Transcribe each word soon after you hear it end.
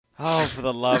Oh, for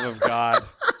the love of God.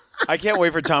 I can't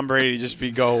wait for Tom Brady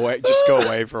to go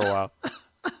away for a while.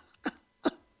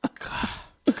 God,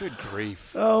 good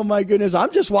grief. Oh, my goodness.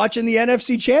 I'm just watching the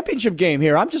NFC Championship game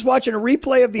here. I'm just watching a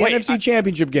replay of the NFC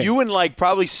Championship game. You and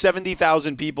probably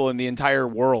 70,000 people in the entire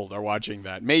world are watching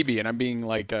that. Maybe, and I'm being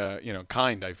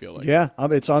kind, I feel like. Yeah,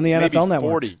 it's on the Maybe NFL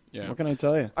Network. 40. Yeah. What can I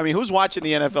tell you? I mean, who's watching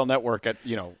the NFL Network at,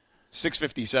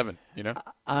 6:57,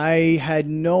 I had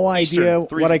no idea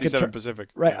what I could turn Pacific.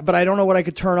 Right, but I don't know what I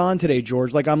could turn on today,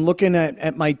 George. Like I'm looking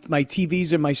at my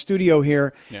TVs in my studio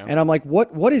here, and I'm like,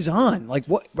 what is on? Like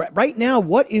what right now?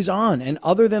 What is on? And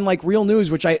other than like real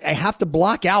news, which I have to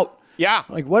block out. Yeah.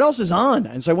 Like what else is on?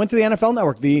 And so I went to the NFL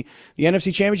Network, the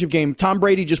NFC Championship game. Tom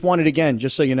Brady just won it again,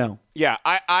 just so you know. Yeah,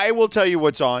 I will tell you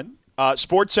what's on.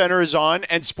 SportsCenter is on,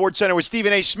 and SportsCenter with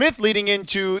Stephen A. Smith leading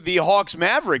into the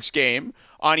Hawks-Mavericks game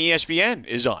on ESPN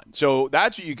is on. So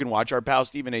that's what you can watch, our pal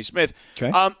Stephen A. Smith.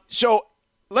 Okay. So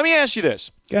let me ask you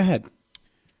this. Go ahead.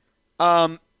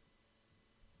 So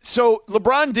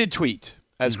LeBron did tweet,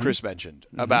 as Chris mentioned,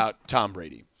 about Tom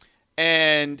Brady.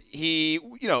 And he,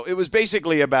 it was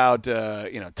basically about,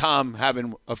 Tom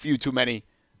having a few too many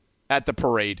at the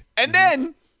parade. And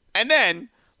then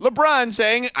LeBron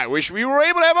saying, I wish we were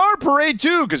able to have our parade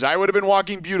too, because I would have been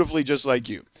walking beautifully just like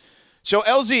you. So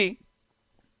LZ,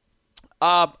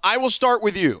 I will start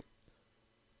with you.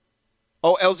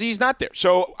 Oh, LZ's not there.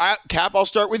 So, Cap, I'll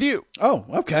start with you. Oh,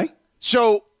 okay.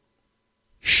 So,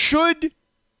 should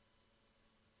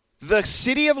the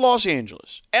city of Los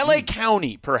Angeles, LA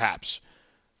County perhaps,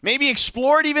 maybe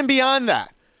explore it even beyond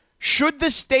that, should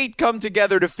the state come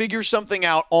together to figure something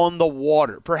out on the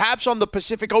water, perhaps on the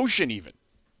Pacific Ocean even?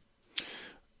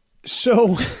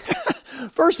 So,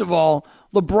 first of all,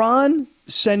 LeBron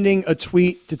sending a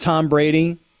tweet to Tom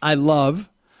Brady, I love.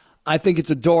 I think it's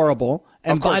adorable.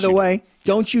 And by the way,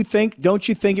 don't you think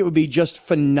it would be just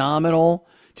phenomenal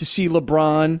to see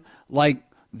LeBron like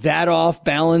that off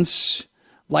balance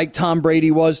like Tom Brady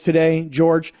was today,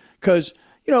 George? Because,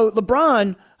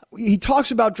 LeBron, he talks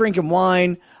about drinking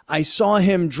wine. I saw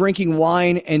him drinking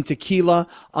wine and tequila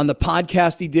on the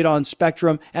podcast he did on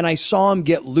Spectrum, and I saw him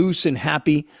get loose and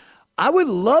happy. I would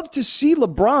love to see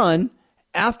LeBron,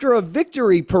 after a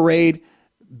victory parade,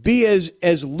 be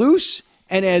as loose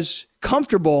and as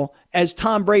comfortable as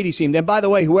Tom Brady seemed. And by the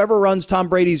way, whoever runs Tom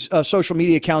Brady's social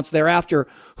media accounts thereafter,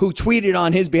 who tweeted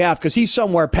on his behalf, because he's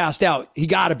somewhere passed out, he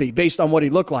got to be, based on what he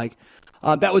looked like.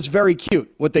 That was very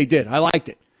cute, what they did. I liked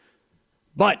it.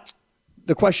 But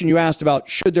the question you asked about,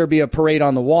 should there be a parade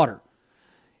on the water?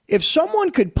 If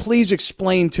someone could please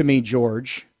explain to me,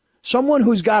 George, someone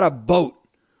who's got a boat,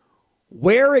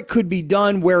 where it could be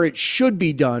done, where it should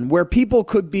be done, where people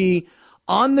could be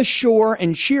on the shore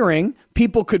and cheering,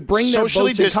 people could bring their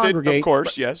socially boats and distant, congregate. of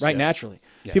course, yes. Right, yes. naturally.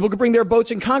 Yeah. People could bring their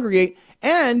boats and congregate.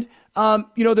 And,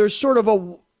 there's sort of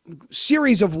a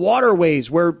series of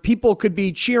waterways where people could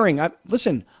be cheering.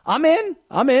 Listen, I'm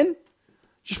in.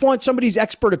 Just want somebody's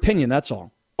expert opinion, that's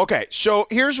all. Okay, so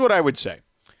here's what I would say.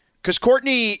 Because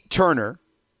Courtney Turner,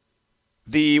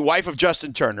 the wife of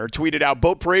Justin Turner, tweeted out,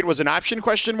 boat parade was an option, ?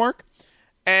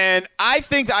 And I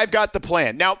think I've got the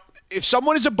plan. Now, if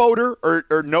someone is a boater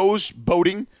or knows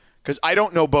boating, because I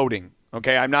don't know boating,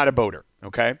 okay? I'm not a boater,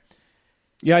 okay?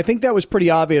 Yeah, I think that was pretty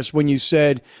obvious when you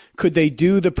said, could they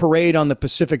do the parade on the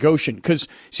Pacific Ocean? Because,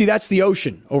 see, that's the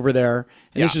ocean over there,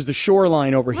 and this is the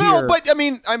shoreline over here. No,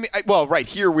 but, right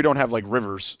here we don't have,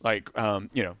 rivers,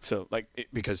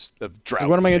 because of drought.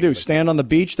 What am I going to do, stand on the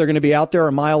beach? They're going to be out there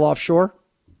a mile offshore?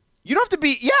 You don't have to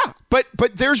be,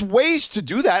 but there's ways to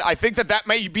do that. I think that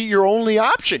may be your only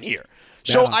option here.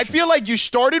 I feel like you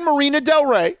start in Marina Del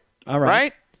Rey, all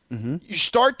right? Mm-hmm. You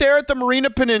start there at the Marina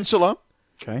Peninsula,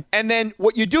 okay, and then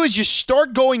what you do is you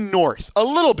start going north a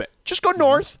little bit. Just go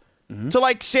north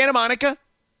to Santa Monica,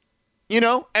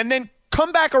 and then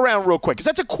come back around real quick, because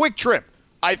that's a quick trip,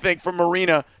 I think, from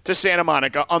Marina to Santa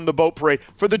Monica on the boat parade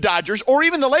for the Dodgers or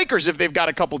even the Lakers if they've got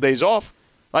a couple days off.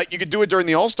 You could do it during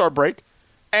the All-Star break.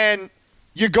 And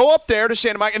you go up there to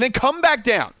Santa Monica and then come back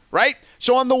down, right?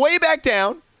 So on the way back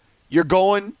down, you're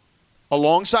going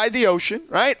alongside the ocean,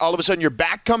 right? All of a sudden, you're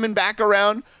coming back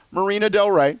around Marina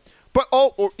Del Rey. But,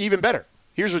 or even better,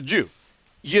 here's what you do.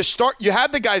 You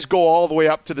have the guys go all the way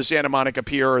up to the Santa Monica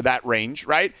Pier or that range,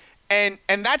 right? And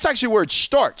that's actually where it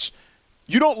starts.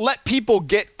 You don't let people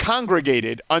get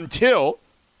congregated until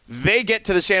they get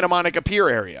to the Santa Monica Pier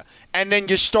area. And then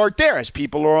you start there as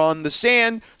people are on the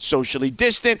sand, socially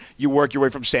distant. You work your way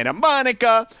from Santa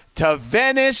Monica to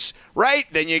Venice, right?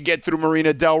 Then you get through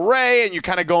Marina Del Rey, and you're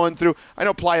kind of going through. I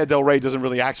know Playa del Rey doesn't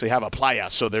really actually have a playa,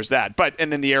 so there's that.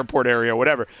 And then the airport area,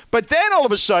 whatever. But then all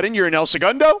of a sudden, you're in El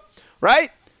Segundo,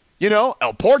 right?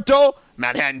 El Porto,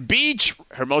 Manhattan Beach,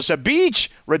 Hermosa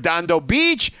Beach, Redondo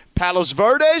Beach, Palos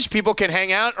Verdes. People can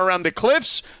hang out around the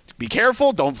cliffs. Be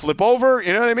careful. Don't flip over.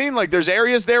 You know what I mean? Like, there's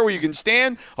areas there where you can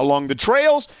stand along the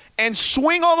trails and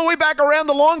swing all the way back around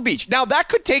the Long Beach. Now, that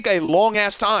could take a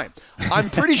long-ass time.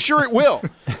 I'm pretty sure it will.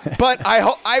 But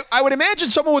I would imagine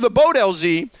someone with a boat,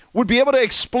 LZ, would be able to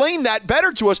explain that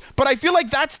better to us. But I feel like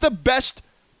that's the best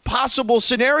possible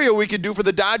scenario we could do for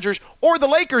the Dodgers or the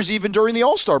Lakers even during the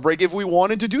All-Star break if we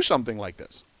wanted to do something like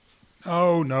this.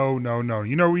 Oh, no.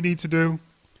 You know what we need to do?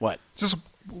 What? Just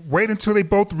wait until they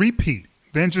both repeat.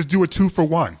 Then just do a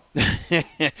 2-for-1.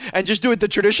 And just do it the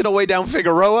traditional way down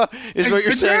Figueroa is what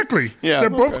you're exactly. saying? Yeah. They're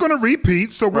both going to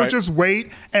repeat, so we'll just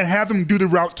wait and have them do the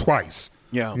route twice.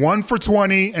 Yeah. One for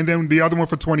 20 and then the other one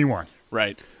for 21.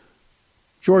 Right.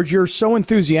 George, you're so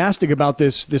enthusiastic about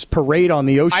this parade on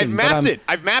the ocean. I've mapped it.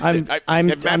 I'm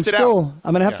going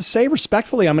to have to say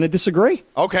respectfully, I'm going to disagree.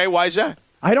 Okay, why is that?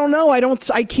 I don't know.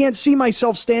 I can't see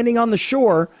myself standing on the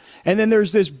shore, and then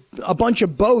there's a bunch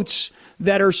of boats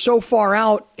that are so far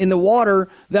out in the water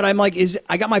that I'm like,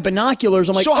 I got my binoculars.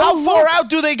 I'm like, so how far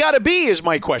out do they got to be is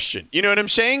my question. You know what I'm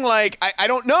saying? Like, I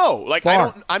don't know. Like,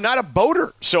 far. I'm not a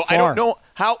boater, so Far. I don't know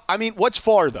how. I mean, what's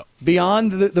far though?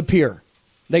 Beyond the pier.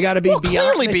 They got to be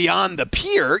clearly beyond the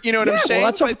pier. You know what I'm saying?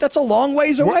 Well, that's a long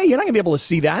ways away. You're not going to be able to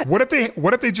see that. What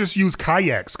if they just use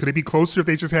kayaks? Could it be closer if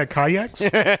they just had kayaks?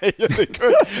 Yeah, they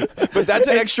could. But that's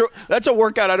an extra. That's a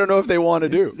workout. I don't know if they want to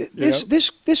do.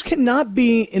 This cannot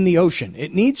be in the ocean.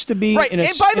 It needs to be in a.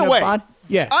 And by the way,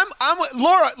 I'm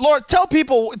Laura.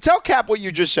 Tell Cap what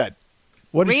you just said.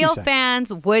 What did Real she say?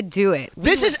 fans would do it.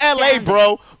 This is LA,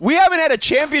 bro. We haven't had a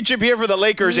championship here for the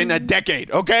Lakers in a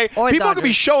decade, okay? Or People are going to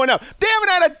be showing up. They haven't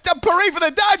had a parade for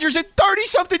the Dodgers in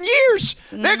 30-something years.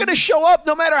 They're going to show up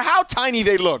no matter how tiny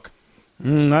they look. I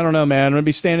don't know, man. I'm going to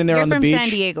be standing there You're on the from beach. San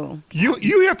Diego.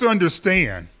 You have to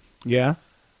understand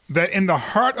that in the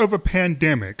heart of a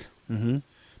pandemic,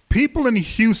 people in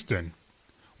Houston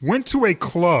went to a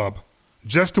club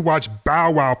just to watch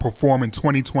Bow Wow perform in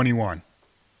 2021.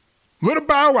 Little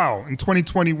Bow Wow in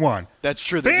 2021. That's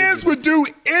true. Fans would do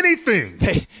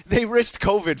anything. They risked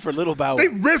COVID for Little Bow Wow. They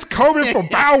risked COVID for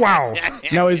Bow Wow.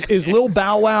 Now, is Lil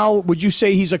Bow Wow, would you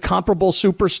say he's a comparable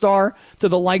superstar to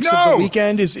the likes of The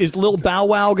Weeknd? Is Lil Bow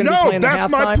Wow going to be playing the halftime?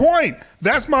 No, that's my point.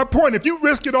 That's my point. If you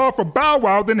risk it all for Bow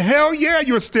Wow, then hell yeah,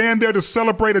 you'll stand there to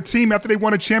celebrate a team after they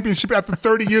won a championship after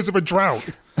 30 years of a drought.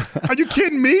 Are you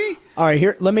kidding me? All right,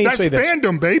 here, let me say this. That's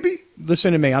fandom, baby.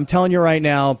 Listen to me. I'm telling you right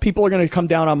now, people are going to come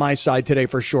down on my side today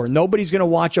for sure. Nobody's going to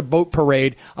watch a boat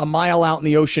parade a mile out in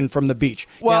the ocean from the beach.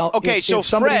 Well, now, so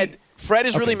Fred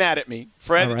is really mad at me.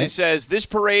 Fred right. says, this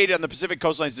parade on the Pacific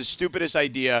coastline is the stupidest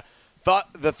idea.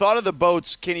 The thought of the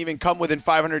boats can even come within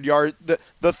 500 yards.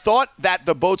 The thought that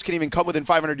the boats can even come within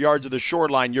 500 yards of the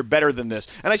shoreline, you're better than this.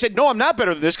 And I said, no, I'm not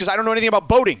better than this because I don't know anything about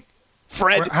boating.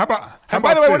 Fred. How about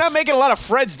by the way, this? we're not making a lot of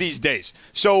Freds these days.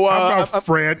 So how about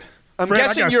Fred? I'm Fred,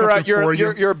 guessing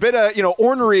you're a bit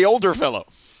ornery older fellow.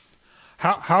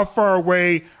 How far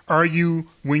away are you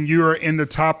when you're in the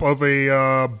top of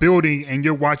a building and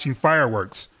you're watching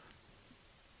fireworks?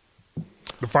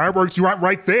 The fireworks, you're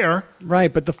right there.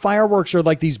 Right, but the fireworks are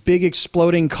like these big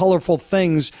exploding colorful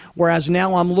things, whereas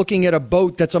now I'm looking at a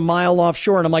boat that's a mile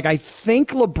offshore, and I'm like, I think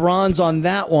LeBron's on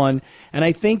that one, and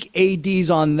I think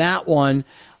AD's on that one.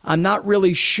 I'm not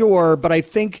really sure, but I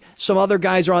think some other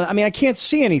guys are on. I mean, I can't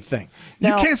see anything.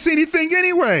 Now, you can't see anything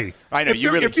anyway. I know,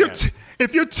 you really can't.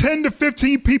 If you're 10 to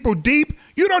 15 people deep,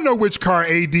 you don't know which car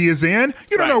AD is in.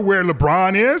 You don't know where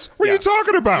LeBron is. What are you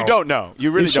talking about? You don't know.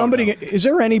 You really don't know. Is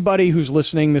there anybody who's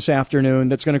listening this afternoon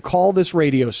that's going to call this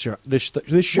radio show, this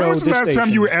show, When was the last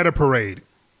time you were at a parade?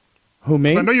 Who,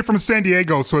 me? I know you're from San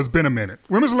Diego, so it's been a minute.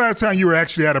 When was the last time you were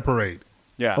actually at a parade?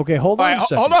 Yeah. Okay, hold on a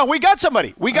second. Hold on. We got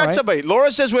somebody. Somebody.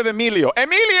 Laura says we have Emilio.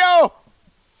 Emilio!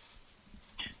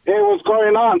 Hey, what's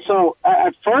going on? So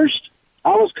at first,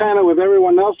 I was kind of with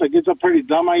everyone else, like it's a pretty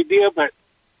dumb idea, but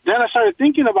then I started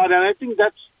thinking about it, and I think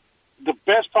that's the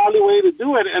best probably way to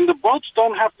do it. And the boats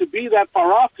don't have to be that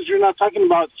far off because you're not talking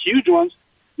about huge ones.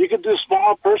 You could do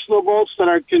small personal boats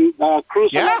that can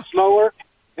cruise a lot slower.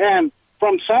 And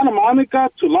from Santa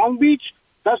Monica to Long Beach,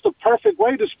 that's the perfect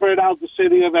way to spread out the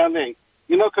city of LA.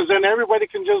 You know, because then everybody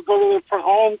can just go to their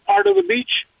own part of the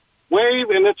beach, wave,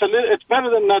 and it's better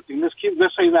than nothing. Let's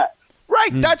say that.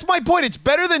 Right, that's my point. It's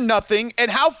better than nothing. And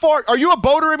how far are you a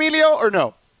boater, Emilio, or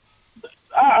no?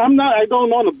 I'm not. I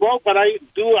don't own a boat, but I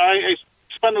do. I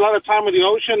spend a lot of time in the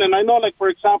ocean, and I know, like for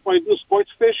example, I do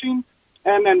sports fishing,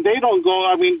 and they don't go.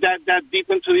 I mean, that deep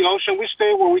into the ocean. We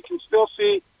stay where we can still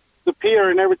see the pier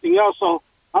and everything else. So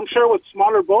I'm sure with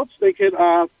smaller boats, they could,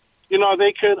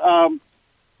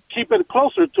 keep it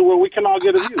closer to where we can all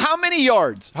get a view. How many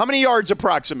yards? How many yards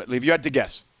approximately, if you had to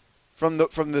guess, from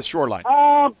the shoreline?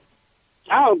 I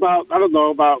don't know,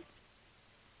 about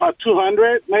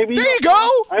 200 maybe. There you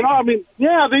go. I know. I mean,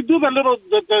 yeah, they do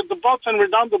the boats on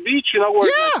Redondo Beach, where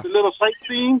it's the little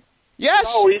sightseeing.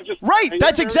 Yes. Right.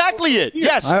 That's exactly it.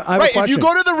 Yes. I If you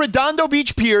go to the Redondo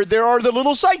Beach Pier, there are the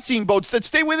little sightseeing boats that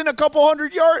stay within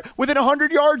within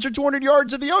 100 yards or 200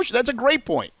 yards of the ocean. That's a great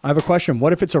point. I have a question.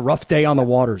 What if it's a rough day on the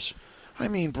waters? I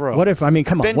mean, bro.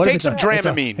 Come on. Then what take if some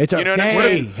Dramamine. You know what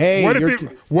I'm saying?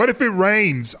 What if it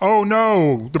rains? Oh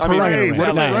no, the parade. What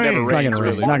if it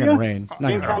rains? Not going to rain.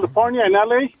 In California and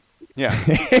LA. Yeah.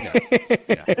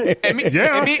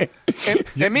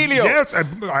 Emilio. Yes,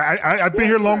 I've been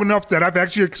here long enough that I've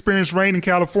actually experienced rain in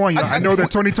California. I know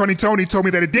that Tony told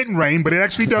me that it didn't rain, but it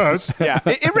actually does. Yeah,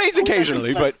 it rains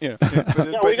occasionally, but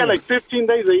we got like 15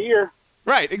 days a year.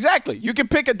 Right, exactly. You can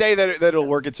pick a day that'll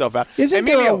work itself out. Isn't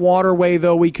there a waterway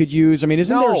though we could use? I mean,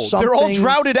 isn't there something? They're all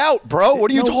droughted out, bro.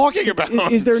 What are you talking about?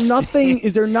 Is there nothing?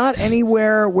 Is there not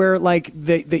anywhere where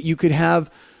that you could have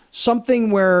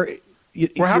something where?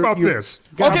 How about this?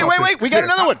 Okay, wait. We got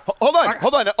another one.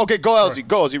 Hold on. Okay, go, LZ.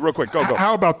 Go, LZ, real quick. Go.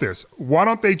 How about this? Why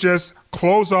don't they just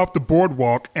close off the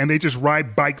boardwalk and they just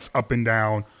ride bikes up and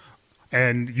down,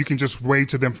 and you can just wave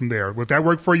to them from there? Would that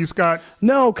work for you, Scott?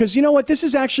 No, because you know what? This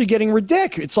is actually getting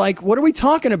ridiculous. It's like, what are we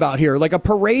talking about here? Like a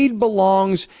parade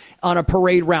belongs on a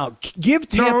parade route. Give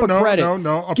Tampa credit.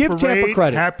 No. Give Tampa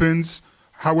credit. Happens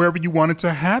however you want it to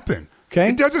happen. Okay.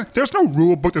 It doesn't. There's no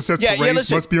rule book that says parades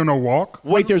must be on a walk.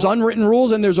 Wait, there's unwritten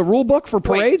rules and there's a rule book for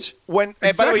parades? By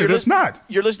the way, there's not.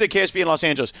 You're listening to KSP in Los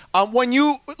Angeles.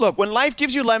 When life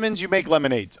gives you lemons, you make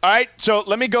lemonades. All right. So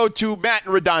let me go to Matt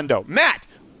in Redondo. Matt,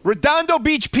 Redondo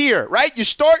Beach Pier, right?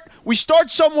 We start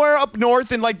somewhere up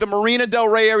north in like the Marina Del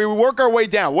Rey area. We work our way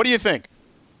down. What do you think?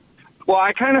 Well,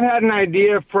 I kind of had an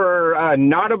idea for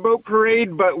not a boat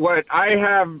parade, but what I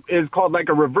have is called like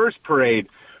a reverse parade,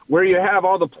 where you have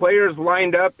all the players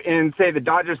lined up in, say, the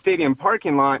Dodger Stadium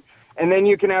parking lot, and then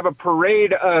you can have a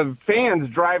parade of fans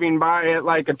driving by at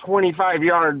like a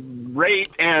 25-yard rate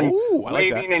and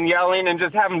waving and yelling and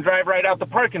just have them drive right out the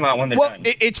parking lot when they're done.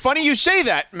 Well, it's funny you say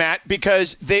that, Matt,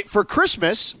 because for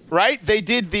Christmas, right, they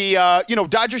did the,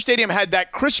 Dodger Stadium had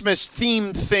that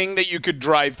Christmas-themed thing that you could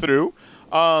drive through.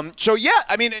 So, yeah,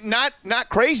 I mean, not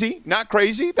crazy. Not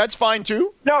crazy. That's fine,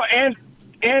 too. No, and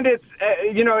it's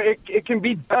it can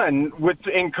be done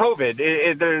in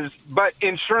COVID. But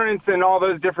insurance and all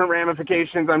those different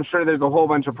ramifications. I'm sure there's a whole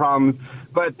bunch of problems.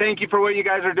 But thank you for what you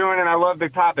guys are doing, and I love the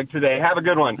topic today. Have a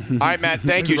good one. All right, Matt.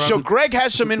 Thank you. So Greg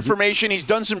has some information. He's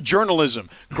done some journalism.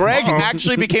 Greg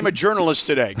actually became a journalist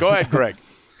today. Go ahead, Greg.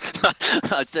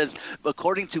 It says,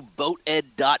 according to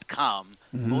boated.com,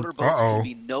 motorboats can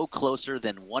be no closer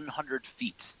than 100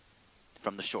 feet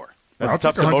from the shore. That's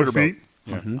tough to motorboat.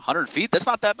 Yeah. 100 feet? That's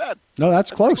not that bad. No, that's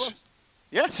close.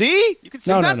 Yeah, see? You can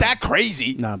see it's not that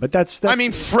crazy. No, but that's I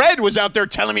mean, Fred was out there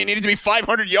telling me it needed to be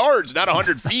 500 yards, not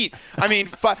 100 feet. I mean,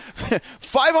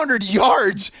 500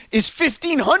 yards is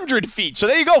 1,500 feet. So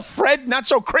there you go, Fred. Not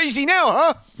so crazy now,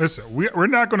 huh? Listen, we're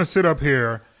not going to sit up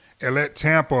here and let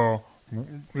Tampa,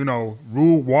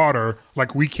 rule water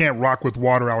like we can't rock with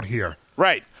water out here.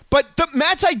 Right. But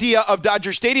Matt's idea of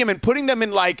Dodger Stadium and putting them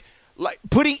in like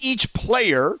putting each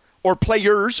player – or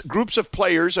players, groups of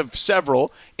players of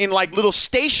several, in like little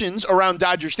stations around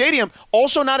Dodger Stadium,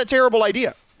 also not a terrible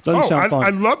idea. Doesn't sound fun. I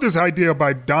love this idea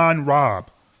by Don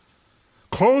Robb.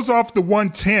 Close off the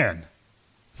 110.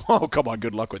 Oh, come on.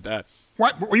 Good luck with that.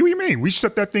 What do you mean? We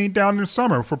shut that thing down in the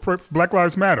summer for Black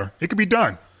Lives Matter. It could be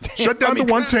done. Shut down the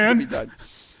 110.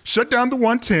 Shut down the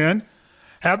 110.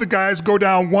 Have the guys go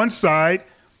down one side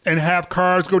and have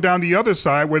cars go down the other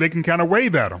side where they can kind of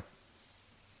wave at them.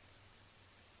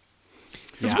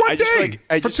 It's one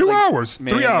day for 2 hours,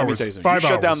 3 hours, 5 hours.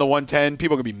 Shut down the 110.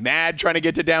 People are going to be mad trying to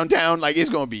get to downtown. Like,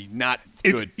 it's going to be not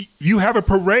good. You have a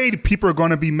parade, people are going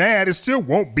to be mad. It still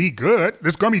won't be good.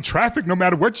 There's going to be traffic no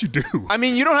matter what you do. I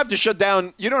mean, you don't have to shut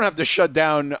down. You don't have to shut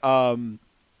down the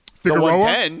Figueroa?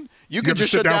 110. You could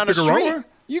just shut down a street.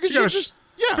 You could just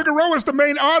Figueroa is the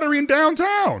main artery in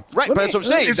downtown. Right, but that's what I'm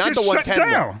saying. It's not the 110. Shut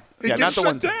down. It gets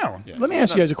shut down. Let me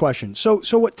ask you guys a question. So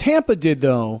what Tampa did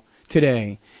though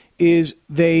today is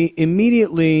they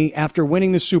immediately, after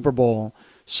winning the Super Bowl,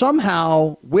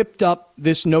 somehow whipped up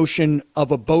this notion of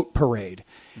a boat parade.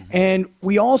 Mm-hmm. And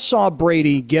we all saw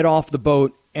Brady get off the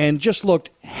boat and just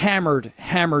looked hammered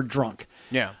drunk.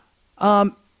 Yeah.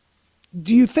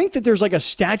 Do you think that there's like a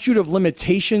statute of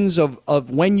limitations of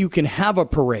when you can have a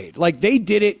parade? Like they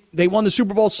did it, they won the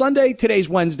Super Bowl Sunday, today's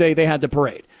Wednesday, they had the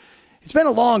parade. it's been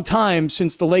a long time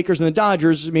since the Lakers and the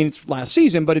Dodgers. I mean, it's last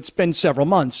season, but it's been several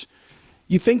months.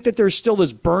 You think that there's still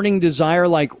this burning desire,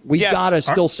 like we gotta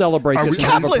still celebrate this and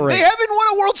have a parade? They haven't won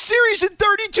a World Series in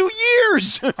 32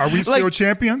 years. Are we still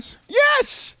champions?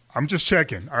 Yes. I'm just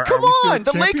checking. Come on.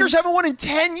 The Lakers haven't won in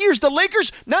 10 years. The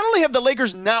Lakers, not only have the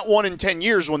Lakers not won in 10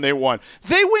 years when they won,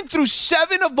 they went through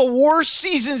 7 of the worst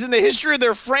seasons in the history of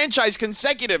their franchise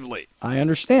consecutively. I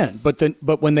understand. But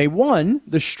when they won,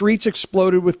 the streets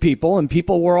exploded with people, and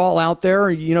people were all out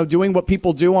there, doing what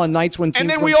people do on nights when teams and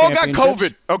then win we all got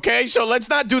championships. COVID, okay? So let's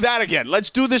not do that again. Let's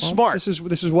do this smart.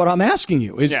 This is what I'm asking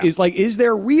you. Is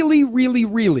there really, really,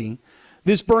 really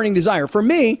this burning desire? For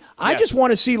me, I just want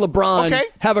to see LeBron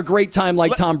have a great time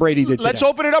like Tom Brady did today. Let's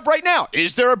open it up right now.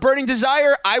 Is there a burning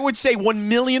desire? I would say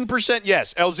 1,000,000%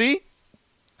 yes. LZ?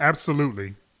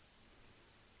 Absolutely.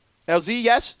 LZ,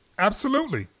 yes?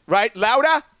 Absolutely. Right?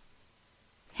 Lauda?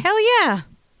 Hell yeah.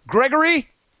 Gregory?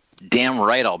 Damn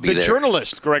right I'll be there. The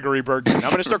journalist, Gregory Bergman. I'm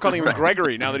going to start calling him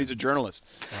Gregory now that he's a journalist.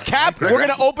 Cap, we're going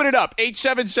to open it up.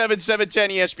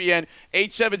 877-710-ESPN,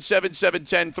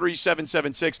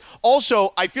 877-710-3776.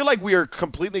 Also, I feel like we are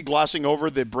completely glossing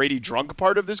over the Brady drunk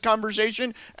part of this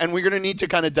conversation, and we're going to need to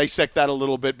kind of dissect that a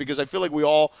little bit because I feel like we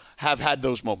all have had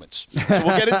those moments. So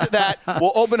we'll get into that.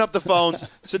 We'll open up the phones.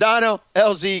 Sedano,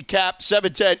 LZ, Cap,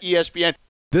 710, ESPN.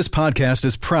 This podcast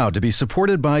is proud to be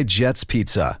supported by Jets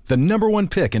Pizza, the #1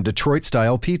 pick in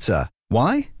Detroit-style pizza.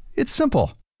 Why? It's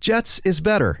simple. Jets is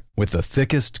better. With the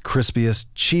thickest, crispiest,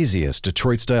 cheesiest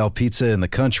Detroit-style pizza in the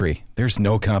country, there's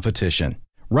no competition.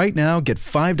 Right now, get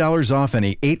 $5 off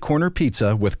any 8-corner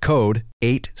pizza with code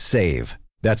 8SAVE.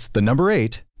 That's the number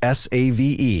 8,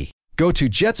 S-A-V-E. Go to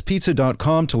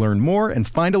jetspizza.com to learn more and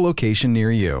find a location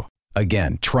near you.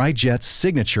 Again, try Jet's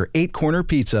signature 8-corner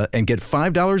pizza and get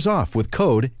 $5 off with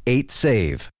code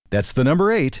 8SAVE. That's the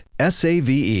number 8,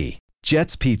 S-A-V-E.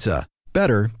 Jet's Pizza.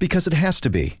 Better because it has to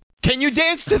be. Can you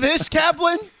dance to this,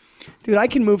 Kaplan? Dude, I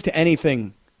can move to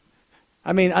anything.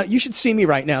 I mean, you should see me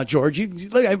right now, George.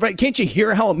 Can't you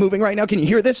hear how I'm moving right now? Can you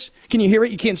hear this? Can you hear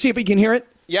it? You can't see it, but you can hear it?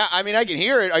 Yeah, I mean, I can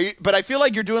hear it. But I feel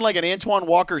like you're doing like an Antoine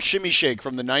Walker shimmy shake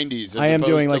from the 90s I am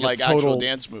doing like to a total, actual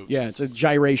dance moves. Yeah, it's a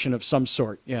gyration of some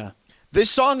sort, yeah. This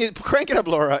song, crank it up,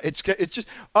 Laura. It's just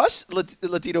us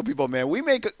Latino people, man. We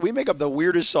make up the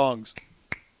weirdest songs.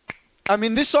 I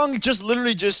mean, this song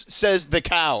literally just says the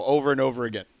cow over and over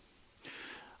again.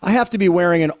 I have to be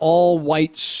wearing an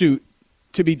all-white suit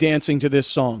to be dancing to this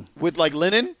song. With like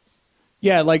linen?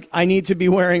 Yeah, like I need to be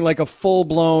wearing like a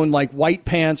full-blown like white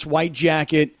pants, white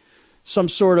jacket, some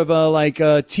sort of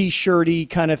a T-shirty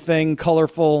kind of thing,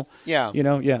 colorful. Yeah.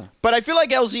 Yeah. But I feel like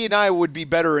LZ and I would be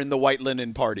better in the white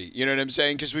linen party. You know what I'm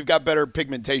saying? Because we've got better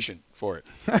pigmentation for it.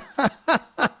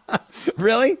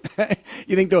 Really?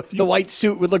 You think the white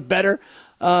suit would look better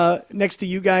next to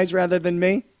you guys rather than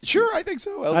me? Sure, I think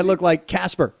so. LZ. I look like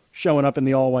Casper showing up in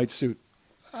the all-white suit.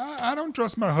 I don't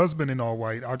trust my husband in all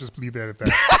white. I'll just leave that at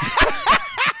that.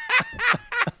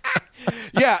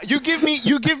 Yeah, you give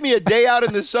me a day out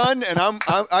in the sun, and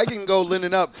I can go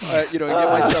linen up, and get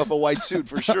myself a white suit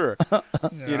for sure.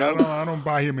 Yeah, I don't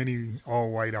buy him any all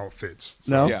white outfits.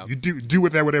 No, So yeah. You do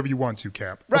with that whatever you want to,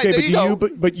 Cap. Right, okay, there you go.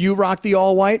 But you rock the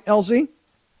all-white, LZ?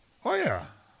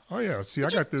 Oh yeah. See, I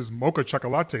got this mocha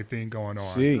chocolate thing going on.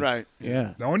 See, Right.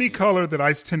 Yeah. The only color that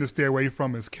I tend to stay away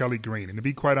from is Kelly green, and to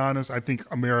be quite honest, I think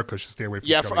America should stay away from.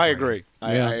 Yeah, Kelly I green. agree.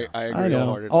 I agree I know.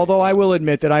 wholeheartedly. Although I will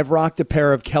admit that I've rocked a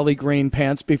pair of Kelly green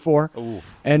pants before,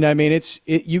 and I mean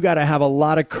you got to have a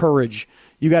lot of courage.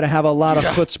 You got to have a lot of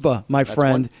chutzpah, my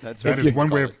friend. That is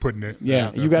one way of putting it.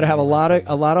 Yeah, you got to have a lot of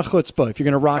chutzpah if you're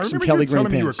going to rock some Kelly green pants. I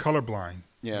remember you were colorblind.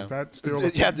 Yeah. Is that still?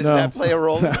 Yeah. Does that play a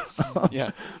role? Yeah.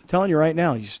 I'm telling you right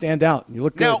now, you stand out. You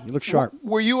look good. Now, You look sharp.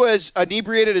 Were you as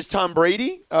inebriated as Tom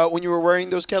Brady when you were wearing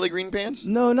those Kelly green pants?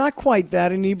 No, not quite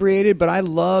that inebriated, but I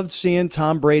loved seeing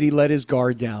Tom Brady let his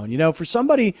guard down. For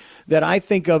somebody that I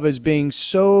think of as being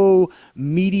so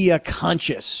media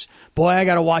conscious, boy, I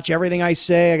got to watch everything I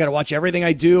say. I got to watch everything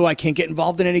I do. I can't get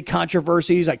involved in any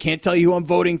controversies. I can't tell you who I'm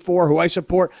voting for, who I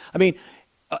support. I mean,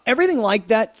 everything like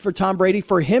that for Tom Brady,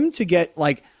 for him to get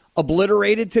like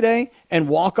obliterated today and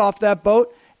walk off that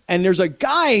boat, and there's a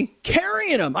guy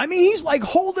carrying him. I mean, he's like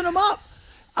holding him up.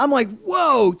 I'm like,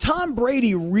 whoa, Tom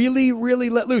Brady really, really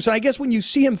let loose. And I guess when you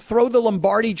see him throw the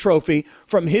Lombardi trophy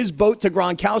from his boat to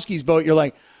Gronkowski's boat, you're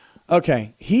like,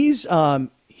 okay, he's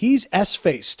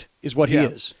S-faced is what he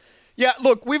is. Yeah,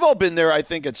 look, we've all been there, I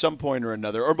think, at some point or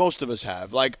another, or most of us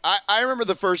have. Like, I remember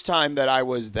the first time that I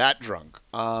was that drunk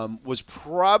was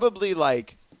probably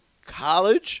like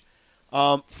college.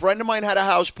 Friend of mine had a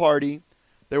house party.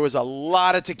 There was a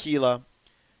lot of tequila.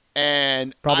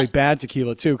 And probably bad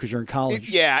tequila, too, because you're in college.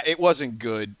 It wasn't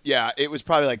good. Yeah, it was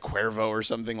probably like Cuervo or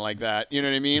something like that. You know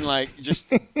what I mean? Like,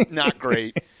 just not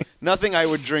great. Nothing I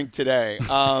would drink today. It's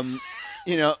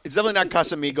definitely not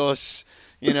Casamigos.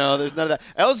 There's none of that.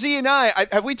 LZ and I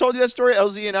have we told you that story?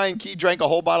 LZ and I and Key drank a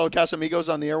whole bottle of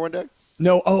Casamigos on the air one day?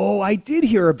 No. Oh, I did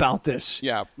hear about this.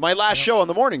 Yeah. My last show on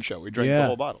the morning show, we drank the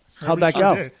whole bottle. How'd that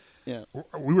go? Yeah.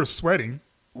 We were sweating.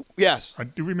 Yes, I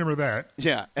do remember that.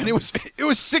 Yeah, and it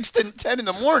was 6 to 10 in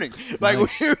the morning. Like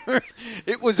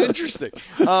it was interesting.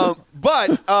 So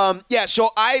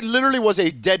I literally was a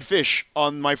dead fish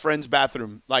on my friend's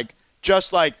bathroom, like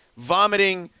just like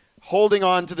vomiting, holding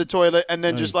on to the toilet, and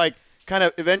then just like kind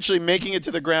of eventually making it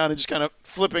to the ground and just kind of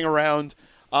flipping around.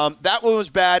 That one was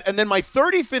bad. And then my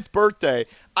 35th birthday,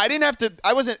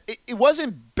 it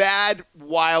wasn't bad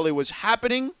while it was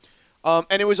happening.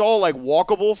 And it was all like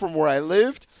walkable from where I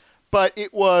lived, but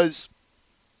it was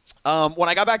when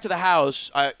I got back to the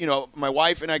house. My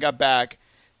wife and I got back,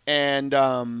 and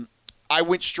I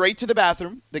went straight to the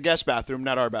bathroom, the guest bathroom,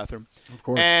 not our bathroom. Of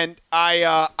course. And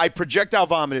I projectile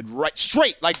vomited right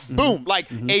straight, like boom, like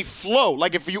a flow,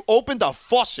 like if you opened a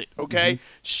faucet, okay,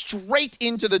 straight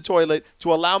into the toilet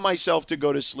to allow myself to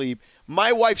go to sleep.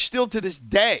 My wife still to this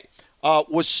day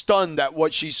was stunned at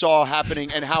what she saw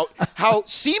happening and how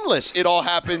seamless it all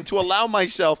happened to allow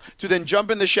myself to then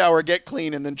jump in the shower, get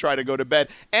clean, and then try to go to bed.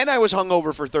 And I was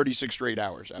hungover for 36 straight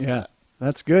hours after that.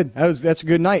 That's good. That's a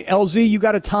good night. LZ, you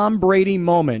got a Tom Brady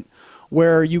moment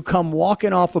where you come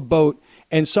walking off a boat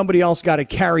and somebody else got to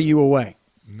carry you away.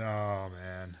 No,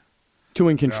 man. Too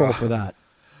in control for that.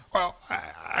 Well,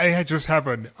 I just have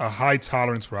a high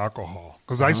tolerance for alcohol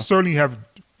because I certainly have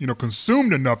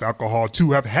consumed enough alcohol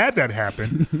to have had that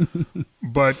happen.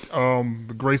 But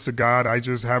the grace of God, I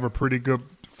just have a pretty good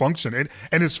function.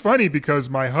 And it's funny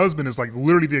because my husband is like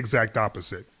literally the exact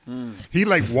opposite. He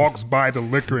like walks by the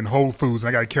liquor in Whole Foods and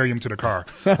I got to carry him to the car.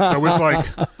 So it's like,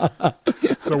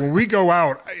 so when we go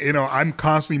out, I'm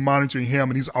constantly monitoring him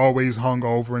and he's always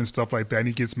hungover and stuff like that. And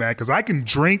he gets mad because I can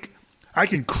drink, I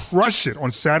can crush it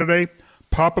on Saturday,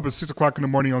 pop up at 6 o'clock in the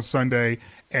morning on Sunday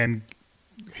and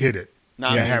hit it.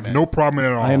 I have no problem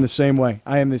at all. I am the same way.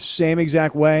 I am the same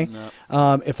exact way.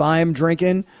 No. If I am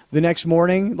drinking the next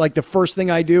morning, like the first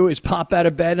thing I do is pop out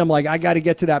of bed. And I'm like, I got to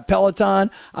get to that Peloton.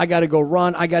 I got to go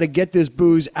run. I got to get this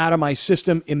booze out of my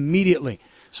system immediately.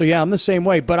 So, yeah, I'm the same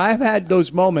way. But I've had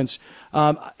those moments.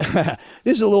 This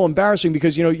is a little embarrassing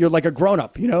because, you're like a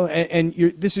grown-up, and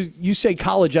you say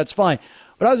college, that's fine.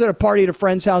 But I was at a party at a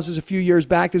friend's house a few years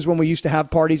back. This is when we used to have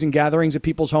parties and gatherings at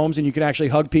people's homes, and you could actually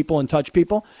hug people and touch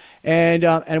people.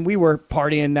 And we were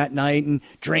partying that night and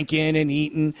drinking and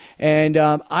eating. And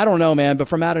I don't know, man, but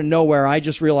from out of nowhere, I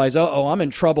just realized, I'm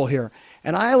in trouble here.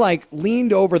 And I like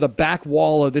leaned over the back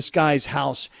wall of this guy's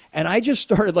house, and I just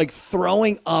started like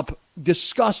throwing up.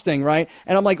 Disgusting, right?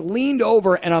 And I'm like leaned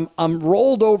over and I'm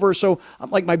rolled over, so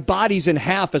I'm like my body's in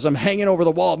half as I'm hanging over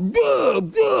the wall,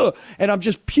 and I'm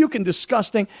just puking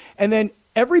disgusting. And then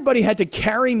everybody had to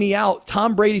carry me out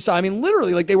Tom Brady style. I mean,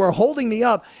 literally, like they were holding me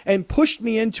up and pushed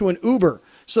me into an Uber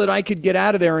so that I could get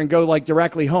out of there and go like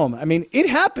directly home. I mean, it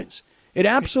happens. It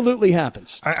absolutely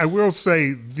happens. I will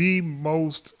say the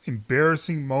most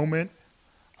embarrassing moment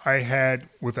I had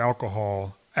with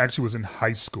alcohol actually was in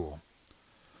high school.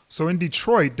 So in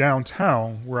Detroit,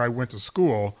 downtown, where I went to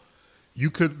school, you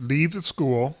could leave the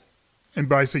school, and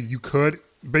by saying you could,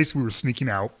 basically we were sneaking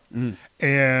out,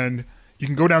 and you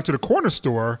can go down to the corner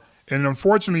store, and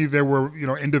unfortunately there were,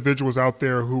 individuals out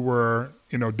there who were,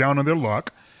 down on their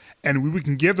luck, and we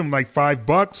can give them like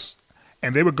 $5,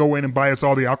 and they would go in and buy us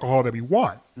all the alcohol that we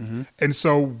want. And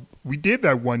so we did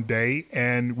that one day,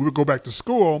 and we would go back to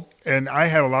school, and I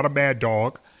had a lot of Mad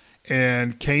Dog,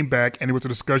 and came back, and it was a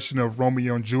discussion of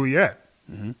Romeo and Juliet.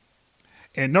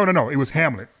 And no, it was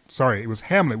Hamlet. Sorry, it was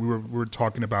Hamlet we were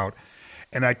talking about.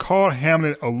 And I called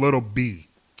Hamlet a little B.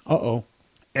 Uh-oh.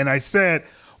 And I said,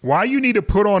 why you need to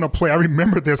put on a play? I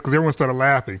remember this because everyone started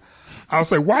laughing. I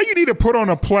was like, why you need to put on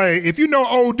a play? If you know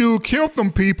old dude killed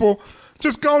them people,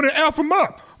 just go and F him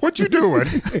up. What you doing?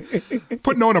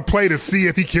 Putting on a play to see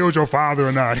if he killed your father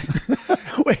or not.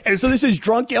 Wait, so this is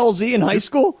drunk LZ in high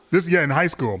school? In high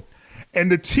school. And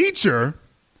the teacher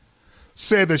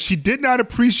said that she did not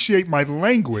appreciate my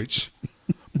language,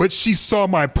 but she saw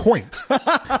my point.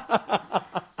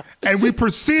 And we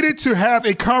proceeded to have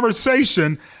a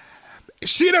conversation.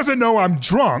 She doesn't know I'm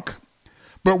drunk,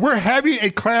 but we're having a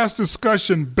class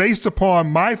discussion based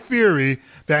upon my theory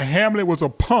that Hamlet was a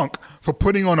punk for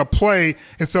putting on a play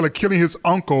instead of killing his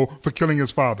uncle for killing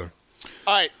his father.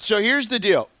 All right, so here's the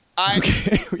deal. I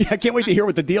can't wait to hear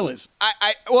what the deal is.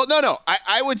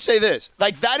 I would say this.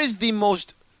 Like, that is the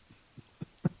most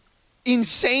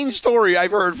insane story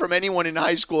I've heard from anyone in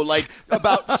high school, like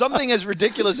about something as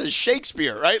ridiculous as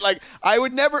Shakespeare, right? Like I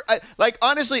would never,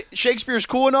 honestly, Shakespeare's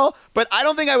cool and all, but I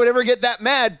don't think I would ever get that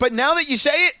mad. But now that you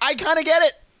say it, I kind of get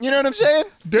it. You know what I'm saying?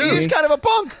 Dude. He's kind of a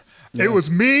punk. Yeah. It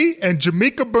was me and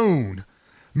Jamaica Boone.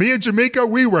 Me and Jamaica,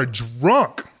 we were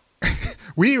drunk.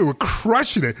 We were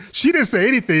crushing it. She didn't say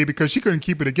anything because she couldn't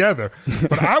keep it together.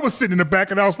 But I was sitting in the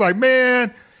back and I was like,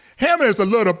 man, Hammer is a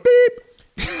little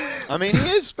beep. I mean, he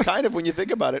is kind of when you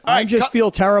think about it. I just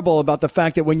feel terrible about the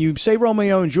fact that when you say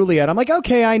Romeo and Juliet, I'm like,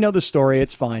 okay, I know the story.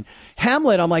 It's fine.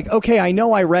 Hamlet, I'm like, okay, I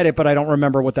know I read it, but I don't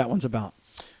remember what that one's about.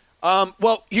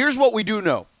 Well, here's what we do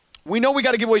know. We know we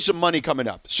got to give away some money coming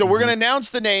up. So we're going to announce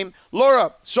the name.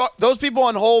 Laura, so those people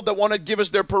on hold that want to give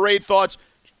us their parade thoughts,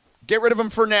 get rid of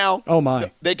them for now. Oh, my.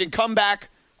 They can come back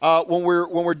when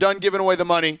we're done giving away the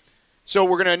money. So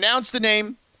we're going to announce the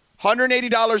name,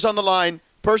 $180 on the line.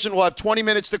 Person will have 20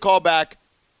 minutes to call back.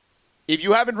 If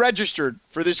you haven't registered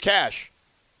for this cash,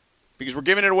 because we're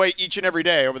giving it away each and every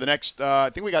day over the next,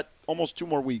 I think we got almost 2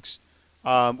 more weeks.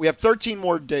 We have 13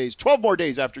 more days, 12 more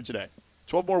days after today,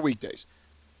 12 more weekdays.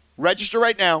 Register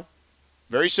right now,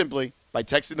 very simply, by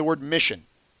texting the word mission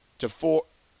to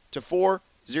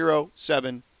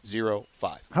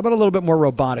 40705. How about a little bit more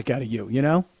robotic out of you,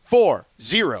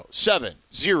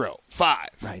 40705.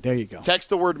 Right, there you go. Text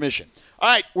the word mission. All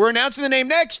right, we're announcing the name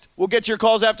next. We'll get your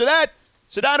calls after that.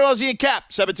 Sedano LZ and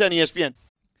Cap, 710 ESPN.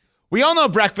 We all know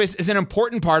breakfast is an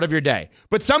important part of your day,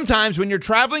 but sometimes when you're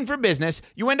traveling for business,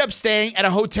 you end up staying at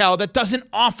a hotel that doesn't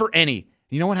offer any.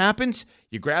 You know what happens?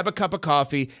 You grab a cup of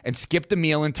coffee and skip the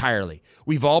meal entirely.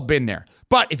 We've all been there.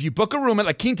 But if you book a room at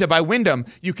La Quinta by Wyndham,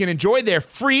 you can enjoy their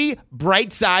free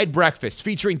Bright Side breakfast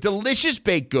featuring delicious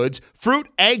baked goods, fruit,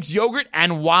 eggs, yogurt,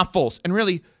 and waffles. And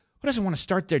really, who doesn't want to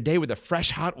start their day with a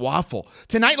fresh, hot waffle?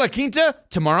 Tonight, La Quinta,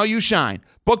 tomorrow you shine.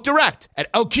 Book direct at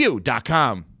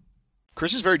lq.com.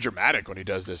 Chris is very dramatic when he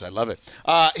does this. I love it.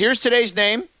 Here's today's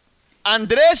name.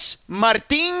 Andres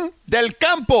Martin del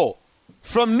Campo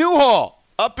from Newhall,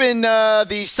 up in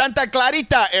the Santa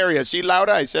Clarita area. See,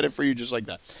 Laura, I said it for you just like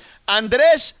that.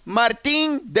 Andres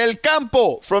Martin del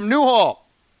Campo from Newhall.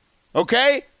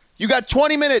 Okay? You got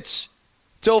 20 minutes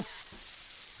till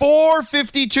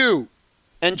 4:52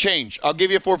 and change. I'll give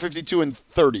you 4:52 and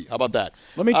 30. How about that?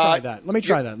 Let me try that. Let me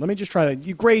just try that.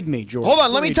 You grade me, George. Hold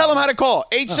on. Let me tell them how to call.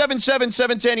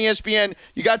 877-710-ESPN.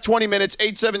 You got 20 minutes.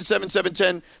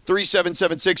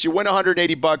 877-710-3776. You win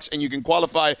 $180, and you can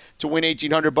qualify to win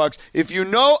 $1,800. If you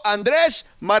know Andres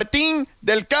Martin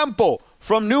del Campo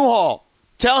from Newhall,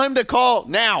 tell him to call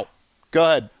now. Go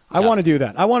ahead. I want to do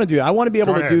that. I want to be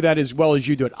able to do that as well as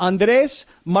you do it. Andres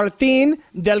Martin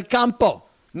del Campo.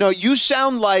 No, you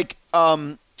sound like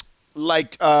Al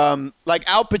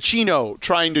Pacino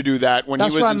trying to do that when he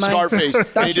was in Scarface,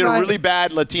 and he did a really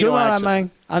bad Latino accent.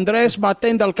 Man. Andres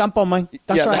Martin del Campo, man.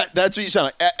 That's right. That's what you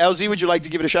sound like. LZ, would you like to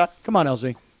give it a shot? Come on,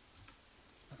 LZ.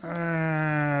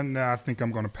 No, I think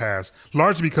I'm going to pass.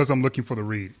 Largely because I'm looking for the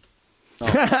read.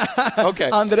 Oh. Okay.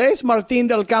 Andres Martin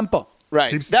del Campo.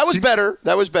 Right. That was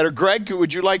better. Greg,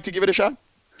 would you like to give it a shot?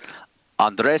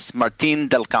 Andres Martin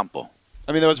del Campo.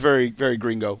 I mean, that was very, very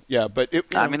gringo. Yeah, but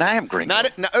I am gringo.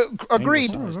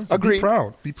 Agreed. Agreed. Be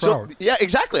proud. So, yeah,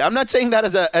 exactly. I'm not saying that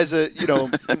as a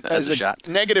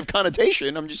negative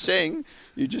connotation. I'm just saying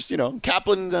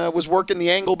Kaplan was working the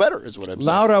angle better, is what I'm saying.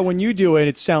 Laura, when you do it,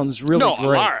 it sounds really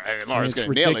great. Laura's it's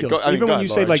going to nail it. Even when you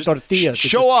say like tortillas,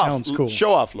 show off. Sounds cool.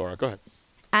 Show off, Laura. Go ahead.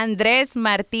 Andres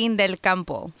Martin del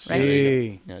Campo. Right?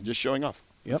 Sí. Yeah, just showing off.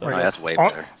 Yep. That's way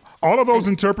better. All of those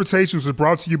interpretations were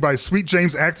brought to you by Sweet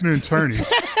James Accident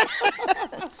Attorneys.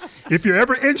 If you're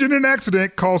ever injured in an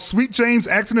accident, call Sweet James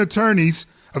Accident Attorneys,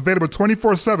 available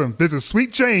 24/7. Visit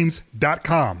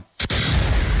sweetjames.com.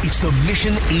 It's the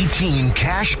Mission 18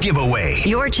 cash giveaway.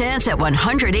 Your chance at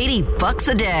 $180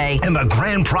 a day. And the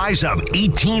grand prize of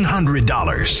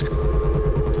 $1,800.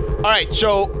 All right,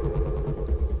 so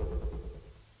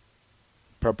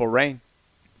Purple Rain.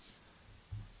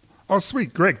 Oh,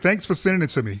 sweet. Greg, thanks for sending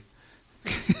it to me.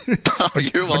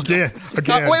 You're welcome.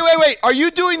 Again. Wait. Are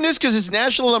you doing this because it's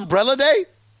National Umbrella Day?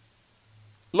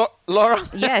 Laura?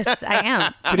 Yes, I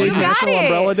am. Today's National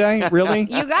Umbrella Day? Really?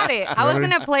 You got it. I was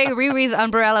going to play Riri's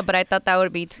Umbrella, but I thought that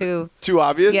would be too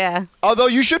obvious? Yeah. Although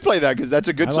you should play that because that's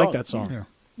a good song. I like that song.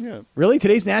 Yeah. Really?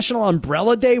 Today's National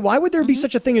Umbrella Day? Why would there be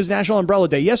such a thing as National Umbrella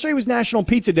Day? Yesterday was National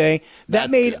Pizza Day. That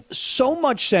made so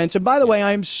much sense. And by the way,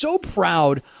 I am so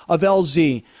proud of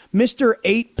LZ. Mr.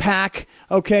 8-pack,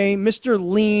 okay? Mr.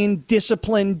 lean,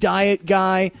 disciplined diet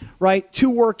guy, right?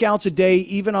 2 workouts a day,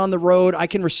 even on the road. I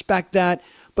can respect that.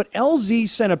 But LZ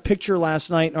sent a picture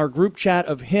last night in our group chat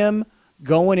of him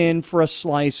going in for a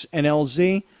slice. And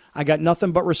LZ, I got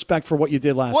nothing but respect for what you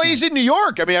did last night. Well, he's in New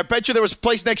York. I mean, I bet you there was a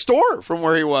place next door from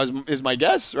where he was, is my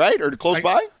guess, right? Or close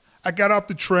by? I got off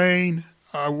the train.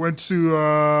 I went to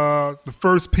the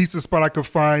first pizza spot I could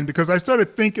find because I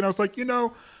started thinking, I was like,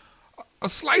 a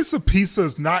slice of pizza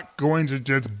is not going to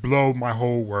just blow my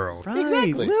whole world. Right,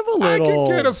 Exactly. live a I little.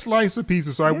 can get a slice of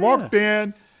pizza. So I walked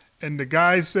in, and the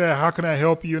guy said, how can I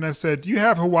help you? And I said, do you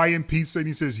have Hawaiian pizza? And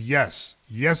he says, yes.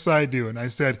 Yes, I do. And I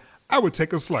said, I would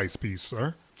take a slice, please,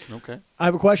 sir. Okay. I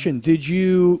have a question. Did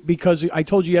you, because I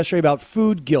told you yesterday about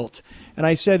food guilt, and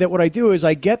I said that what I do is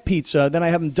I get pizza, then I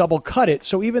have them double cut it.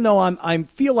 So even though I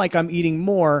feel like I'm eating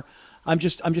more, I'm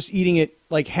just eating it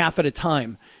like half at a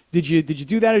time. Did you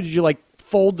do that, or did you like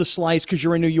fold the slice because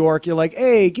you're in New York? You're like,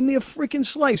 hey, give me a freaking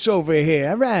slice over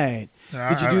here. All right.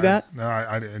 Did you do that? No,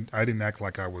 I didn't. I didn't act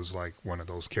like I was like one of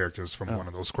those characters from one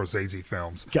of those Scorsese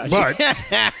films.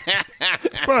 Gotcha.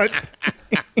 But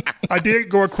I did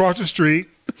go across the street,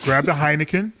 grab the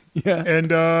Heineken, and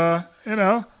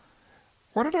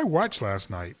what did I watch last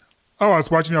night? Oh, I was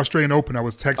watching the Australian Open. I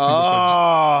was texting.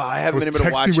 I haven't been able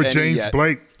to watch with any James yet.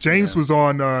 Blake. James was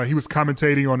on. He was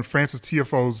commentating on Francis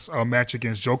Tiafoe's match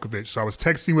against Djokovic. So I was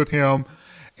texting with him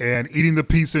and eating the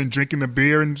pizza and drinking the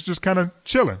beer and just kind of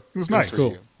chilling. It was nice.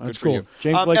 Cool. That's for cool. you.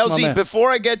 James Blake's my LZ, man. before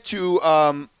I get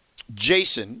to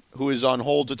Jason, who is on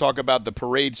hold to talk about the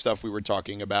parade stuff we were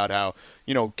talking about, how,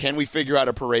 can we figure out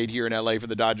a parade here in L.A. for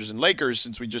the Dodgers and Lakers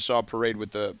since we just saw a parade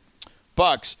with the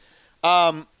Bucks.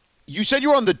 You said you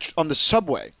were on the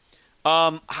subway.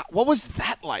 What was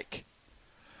that like?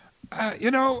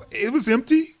 It was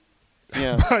empty.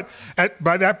 Yeah. But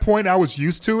by that point, I was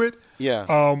used to it.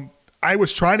 Yeah. I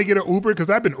was trying to get an Uber because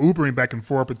I've been Ubering back and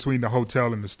forth between the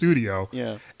hotel and the studio.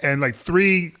 Yeah. And like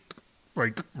 3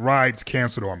 rides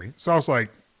canceled on me. So I was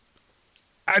like,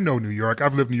 I know New York.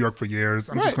 I've lived in New York for years.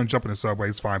 I'm just going to jump in the subway.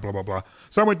 It's fine, blah, blah, blah.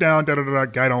 So I went down,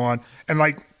 got on. And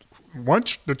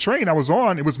once the train I was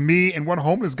on, it was me and one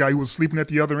homeless guy who was sleeping at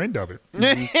the other end of it.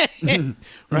 Right. It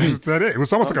was that it. It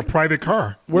was almost like a private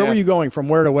car. Where were you going? From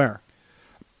where to where?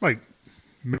 Like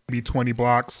maybe 20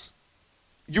 blocks.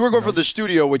 You were going for the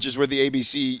studio, which is where the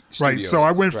ABC studio Right. So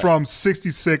I went is. from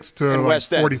 66 to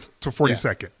West End. 40 to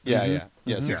 42nd.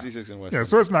 Yeah, 66 and West Yeah, End.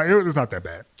 so it's not that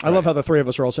bad. I love how the three of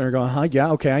us are all sitting there going,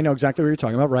 yeah, okay, I know exactly what you're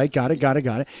talking about. Right, got it.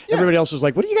 Yeah. Everybody else is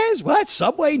like, what are you guys, what?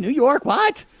 Subway, New York,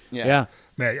 what? Yeah.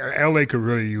 Man, LA could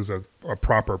really use a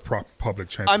proper public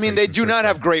transportation. I mean, they do not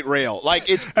have great rail. Like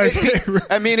it's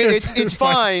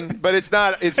fine, but it's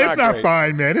not. It's not not great.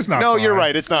 fine, man. It's not. No, fine. you're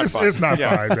right. It's not fine. It's not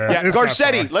fine, man. Yeah, It's not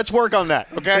Garcetti, fine. let's work on that.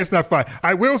 Okay, It's not fine.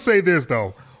 I will say this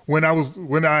though: when I was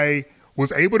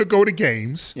able to go to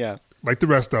games, like the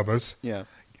rest of us,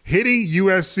 hitting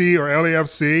USC or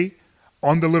LAFC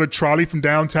on the little trolley from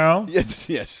downtown,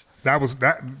 yes. That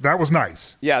was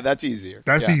nice. Yeah, that's easier.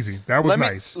 That's easy. That was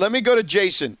nice. Let me go to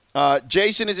Jason.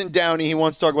 Jason is in Downey. He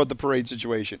wants to talk about the parade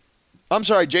situation. I'm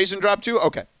sorry, Jason dropped too?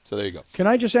 Okay, so there you go. Can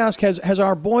I just ask, has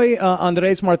our boy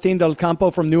Andres Martin del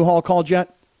Campo from Newhall called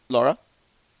yet? Laura?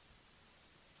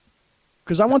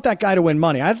 Because I want that guy to win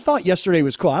money. I thought yesterday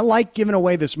was cool. I like giving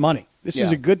away this money. This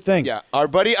is a good thing. Yeah, our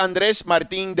buddy Andres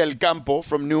Martin del Campo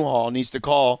from Newhall needs to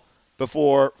call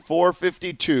before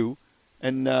 4:52.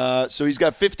 And so he's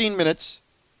got 15 minutes.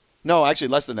 No, actually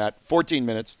less than that. 14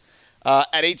 minutes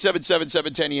at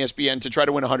 877-710-ESPN to try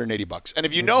to win $180. And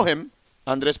if you know him,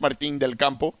 Andres Martin del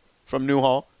Campo from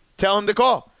Newhall, tell him to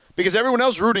call because everyone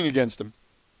else is rooting against him.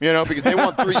 Because they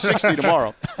want 360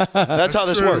 tomorrow. That's how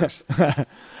this works.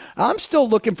 I'm still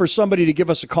looking for somebody to give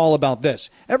us a call about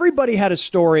this. Everybody had a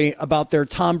story about their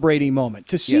Tom Brady moment.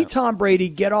 To see Tom Brady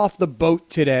get off the boat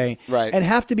today and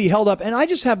have to be held up. And I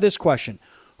just have this question.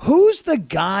 Who's the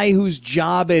guy whose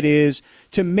job it is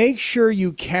to make sure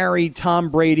you carry Tom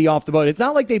Brady off the boat? It's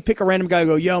not like they pick a random guy and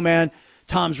go, yo, man,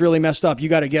 Tom's really messed up. You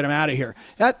got to get him out of here.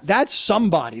 That's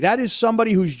somebody. That is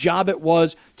somebody whose job it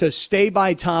was to stay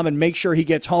by Tom and make sure he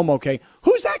gets home okay.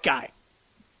 Who's that guy?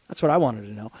 That's what I wanted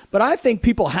to know. But I think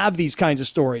people have these kinds of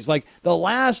stories. Like the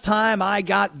last time I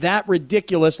got that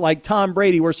ridiculous like Tom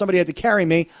Brady where somebody had to carry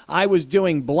me, I was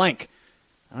doing blank.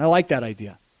 I like that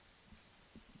idea.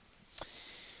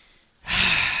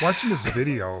 Watching this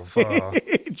video of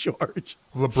George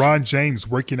LeBron James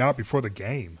working out before the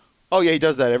game. Oh yeah, he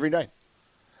does that every night.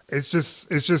 It's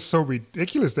just so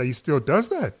ridiculous that he still does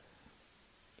that.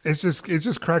 It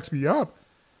just cracks me up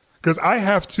because I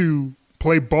have to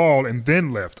play ball and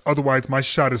then lift. Otherwise, my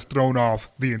shot is thrown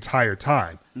off the entire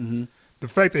time. Mm-hmm. The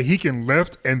fact that he can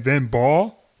lift and then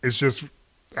ball is just,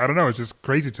 I don't know, it's just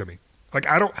crazy to me. Like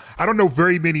I don't know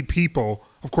very many people.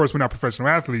 Of course, we're not professional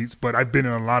athletes, but I've been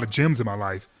in a lot of gyms in my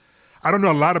life. I don't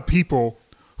know a lot of people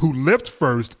who lift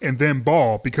first and then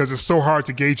ball because it's so hard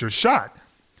to gauge your shot.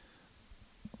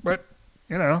 But,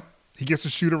 he gets to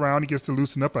shoot around. He gets to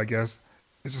loosen up, I guess.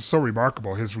 It's just so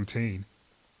remarkable, his routine.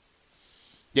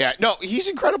 Yeah, no, he's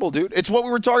incredible, dude. It's what we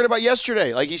were talking about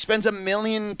yesterday. Like, he spends $1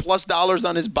 million+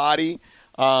 on his body.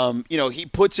 He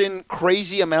puts in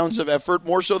crazy amounts of effort,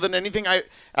 more so than anything I've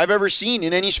ever seen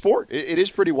in any sport. It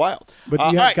is pretty wild.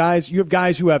 But you have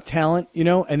guys who have talent,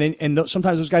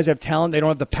 sometimes those guys have talent, they don't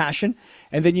have the passion.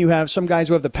 And then you have some guys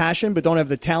who have the passion but don't have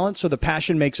the talent, so the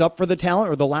passion makes up for the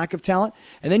talent or the lack of talent.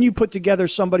 And then you put together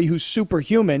somebody who's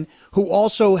superhuman, who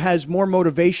also has more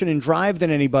motivation and drive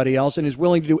than anybody else and is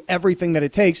willing to do everything that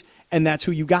it takes, and that's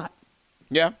who you got.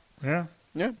 Yeah. Yeah.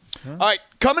 Yeah. All right.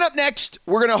 Coming up next,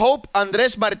 we're going to hope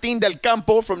Andres Martin del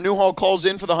Campo from Newhall calls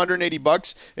in for the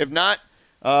 $180. If not,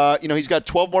 he's got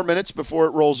 12 more minutes before it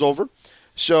rolls over.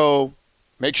 So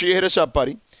make sure you hit us up,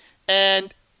 buddy.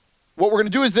 And what we're going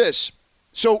to do is this.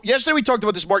 So yesterday we talked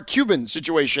about this Mark Cuban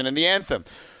situation and the anthem.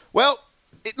 Well,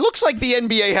 it looks like the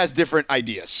NBA has different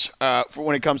ideas for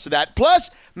when it comes to that. Plus,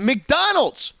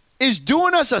 McDonald's is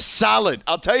doing us a solid.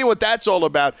 I'll tell you what that's all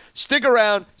about. Stick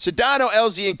around. Sedano,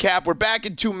 LZ, and Cap. We're back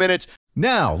in 2 minutes.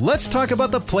 Now, let's talk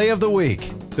about the play of the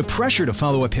week. The pressure to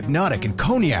follow up Hypnotic and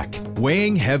Cognac,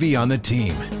 weighing heavy on the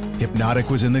team. Hypnotic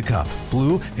was in the cup,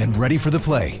 blue, and ready for the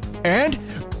play. And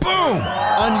boom!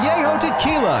 Añejo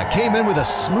Tequila came in with a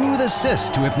smooth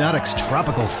assist to Hypnotic's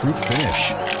tropical fruit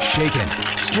finish. Shaken,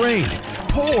 strained,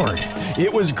 poured.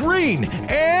 It was green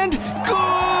and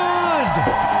good!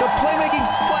 The playmaking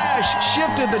splash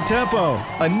shifted the tempo.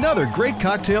 Another great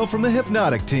cocktail from the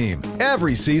Hypnotic team.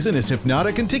 Every season is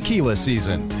Hypnotic and Tequila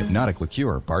season. Hypnotic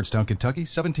Liqueur, Bardstown, Kentucky,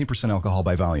 17% alcohol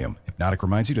by volume. Hypnotic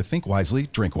reminds you to think wisely,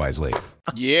 drink wisely.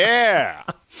 Yeah.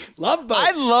 Love Boat.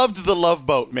 I loved the Love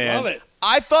Boat, man. Love it.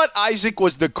 I thought Isaac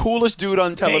was the coolest dude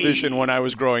on television when I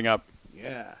was growing up.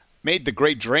 Yeah. Made the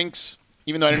great drinks,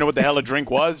 even though I didn't know what the hell a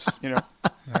drink was, Yeah.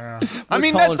 I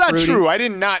mean, that's not true. I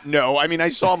did not know. I mean, I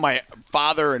saw my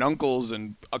father and uncles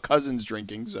and cousins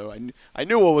drinking, so I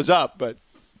knew what was up, but,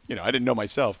 I didn't know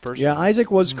myself personally. Yeah,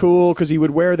 Isaac was cool because he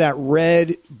would wear that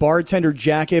red bartender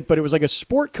jacket, but it was like a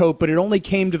sport coat, but it only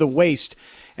came to the waist.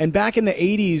 And back in the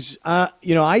 80s,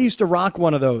 I used to rock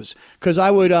one of those because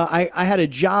I had a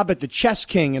job at the Chess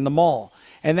King in the mall.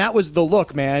 And that was the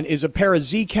look, man, is a pair of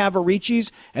Z Cavaricis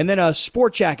and then a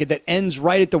sport jacket that ends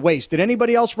right at the waist. Did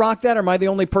anybody else rock that, or am I the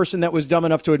only person that was dumb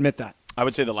enough to admit that? I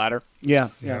would say the latter. Yeah.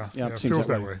 It feels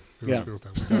that way. Yeah, feels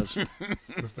that way. It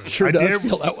does. Sure does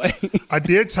feel that way. I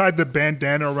did tie the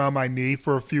bandana around my knee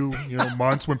for a few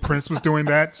months when Prince was doing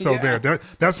that. So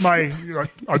that's my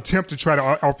attempt to try to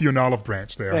offer you an olive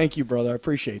branch there. Thank you, brother. I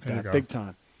appreciate that. Big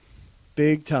time.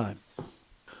 Big time.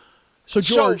 So,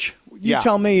 George, you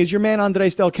tell me, is your man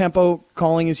Andres Del Campo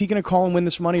calling? Is he going to call and win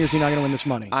this money, or is he not going to win this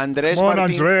money?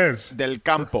 Andres Del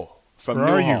Campo from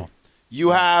Newhall. You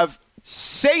have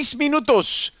 6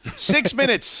 minutes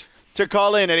to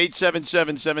call in at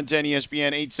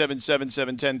 877-710-ESPN,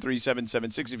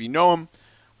 877-710-3776. If you know him,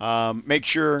 make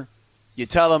sure you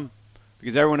tell him,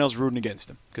 because everyone else is rooting against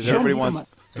him, because everybody wants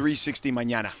 360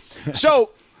 mañana. So,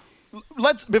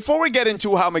 before we get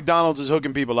into how McDonald's is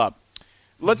hooking people up,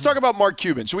 let's talk about Mark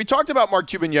Cuban. So we talked about Mark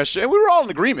Cuban yesterday, and we were all in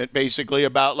agreement, basically,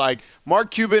 about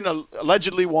Mark Cuban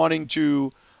allegedly wanting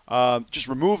to just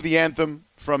remove the anthem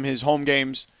from his home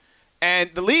games.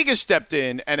 And the league has stepped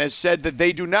in and has said that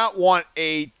they do not want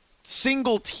a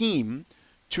single team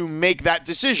to make that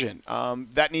decision.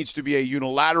 That needs to be a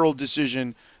unilateral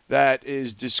decision that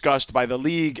is discussed by the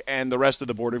league and the rest of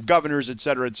the Board of Governors, et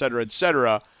cetera, et cetera, et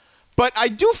cetera. But I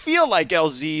do feel like,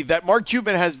 LZ, that Mark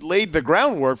Cuban has laid the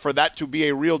groundwork for that to be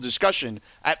a real discussion,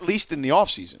 at least in the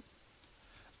offseason.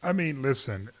 I mean,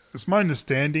 listen, it's my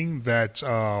understanding that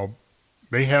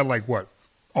they had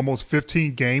almost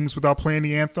 15 games without playing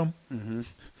the anthem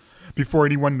before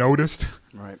anyone noticed.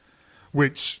 Right.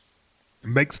 Which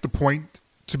makes the point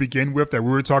to begin with that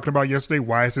we were talking about yesterday.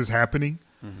 Why is this happening?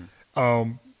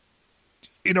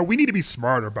 We need to be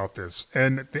smarter about this,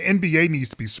 and the NBA needs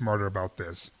to be smarter about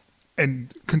this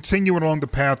and continue along the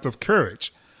path of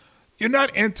courage. You're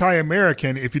not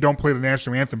anti-American if you don't play the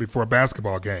national anthem before a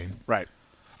basketball game. Right.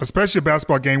 Especially a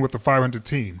basketball game with a 500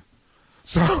 team.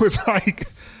 So it's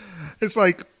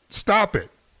like, stop it.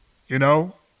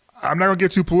 I'm not going to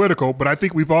get too political, but I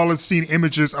think we've all seen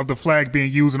images of the flag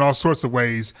being used in all sorts of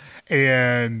ways,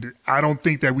 and I don't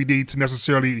think that we need to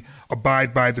necessarily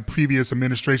abide by the previous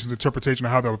administration's interpretation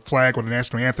of how the flag or the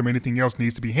national anthem or anything else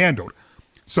needs to be handled.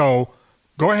 So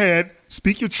go ahead,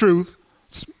 speak your truth,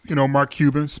 Mark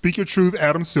Cuban, speak your truth,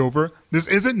 Adam Silver. This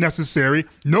isn't necessary.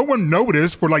 No one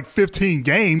noticed for 15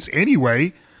 games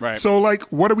anyway. Right. So, like,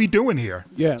 what are we doing here?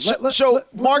 Yeah.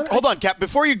 Mark, hold on, Cap.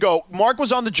 Before you go, Mark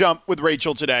was on the jump with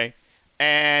Rachel today,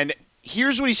 and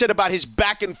here's what he said about his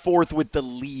back and forth with the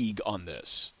league on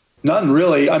this. None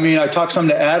really. I mean, I talked some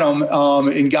to Adam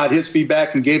and got his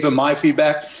feedback and gave him my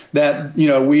feedback that,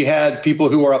 we had people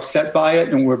who were upset by it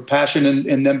and were passionate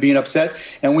in them being upset.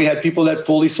 And we had people that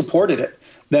fully supported it.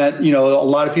 That, a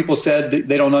lot of people said that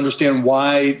they don't understand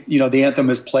why, the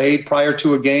anthem is played prior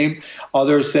to a game.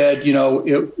 Others said,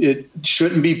 it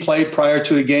shouldn't be played prior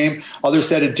to the game. Others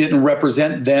said it didn't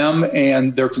represent them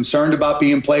and they're concerned about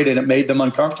being played and it made them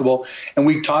uncomfortable. And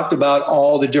we talked about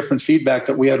all the different feedback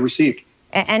that we had received.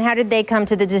 And how did they come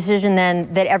to the decision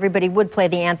then that everybody would play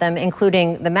the anthem,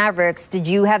 including the Mavericks? Did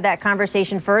you have that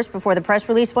conversation first before the press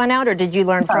release went out, or did you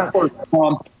learn from?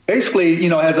 Basically,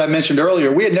 as I mentioned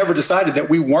earlier, we had never decided that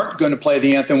we weren't going to play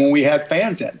the anthem when we had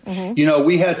fans in. Mm-hmm.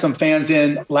 We had some fans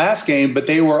in last game, but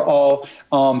they were all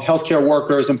healthcare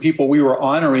workers and people we were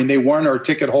honoring. They weren't our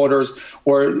ticket holders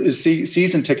or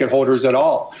season ticket holders at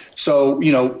all. So,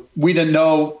 we didn't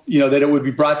know, that it would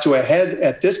be brought to a head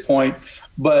at this point.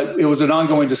 But it was an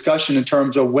ongoing discussion in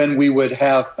terms of when we would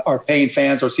have our paying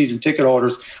fans or season ticket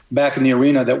holders back in the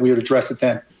arena that we would address it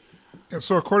then. And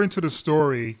so according to the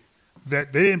story,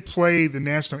 that they didn't play the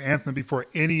national anthem before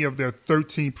any of their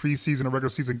 13 preseason or regular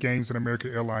season games in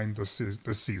American Airlines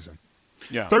this season.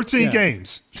 Yeah, 13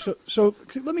 games. So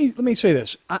let me say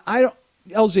this. I don't,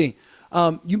 LZ,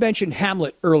 you mentioned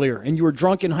Hamlet earlier, and you were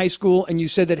drunk in high school, and you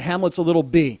said that Hamlet's a little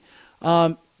B.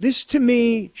 This, to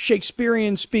me,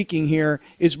 Shakespearean speaking here,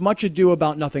 is much ado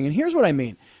about nothing. And here's what I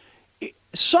mean.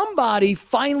 Somebody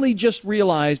finally just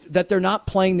realized that they're not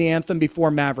playing the anthem before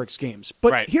Mavericks games.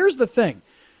 But Here's the thing.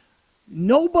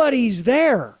 Nobody's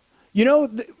there.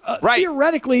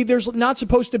 Theoretically, there's not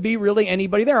supposed to be really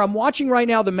anybody there. I'm watching right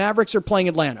now. The Mavericks are playing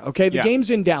Atlanta. Okay, the game's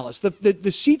in Dallas.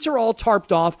 The seats are all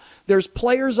tarped off. There's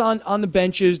players on the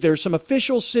benches. There's some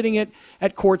officials sitting at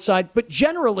courtside. But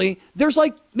generally, there's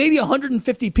like maybe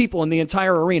 150 people in the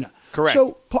entire arena. Correct.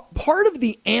 So part of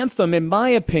the anthem, in my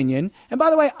opinion, and by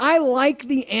the way, I like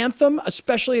the anthem,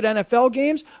 especially at NFL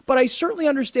games. But I certainly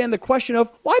understand the question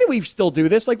of why do we still do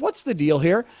this? Like, what's the deal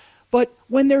here? But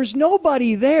when there's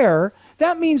nobody there,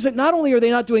 that means that not only are they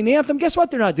not doing the anthem, guess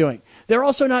what they're not doing? They're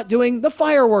also not doing the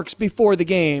fireworks before the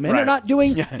game, and they're not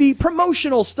doing the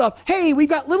promotional stuff. Hey, we've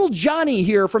got little Johnny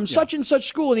here from such and such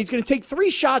school, and he's going to take 3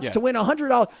 shots to win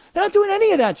 $100. They're not doing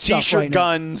any of that stuff T-shirt, right now.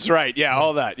 guns,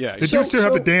 all that. Yeah, they do still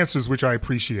have the dancers, which I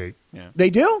appreciate. Yeah. They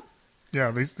do?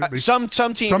 Yeah, some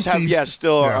teams have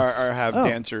still have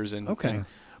dancers and okay.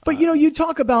 But, you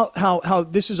talk about how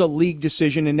this is a league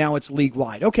decision and now it's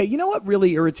league-wide. Okay, you know what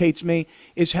really irritates me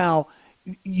is how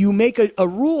you make a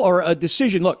rule or a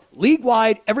decision. Look,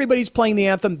 league-wide, everybody's playing the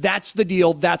anthem. That's the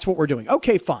deal. That's what we're doing.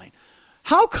 Okay, fine.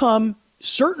 How come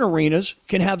certain arenas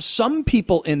can have some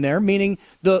people in there, meaning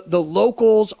the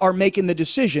locals are making the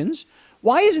decisions?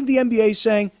 Why isn't the NBA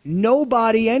saying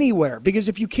nobody anywhere? Because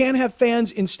if you can't have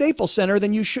fans in Staples Center,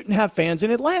 then you shouldn't have fans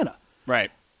in Atlanta. Right.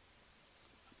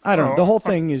 I don't know. The whole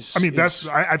thing is. I mean,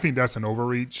 I think that's an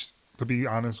overreach, to be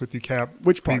honest with you, Cap.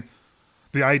 Which part?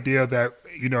 The idea that,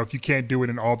 if you can't do it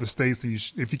in all the states, then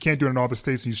if you can't do it in all the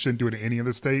states, then you shouldn't do it in any of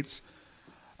the states.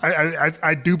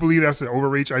 I do believe that's an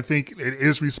overreach. I think it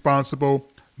is responsible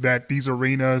that these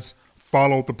arenas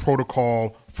follow the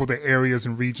protocol for the areas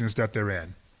and regions that they're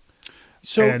in.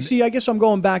 So, I guess I'm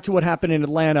going back to what happened in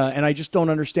Atlanta, and I just don't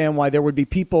understand why there would be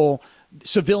people,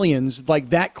 civilians, like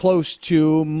that close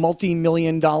to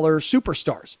multi-million-dollar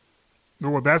superstars.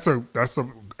 Well, that's an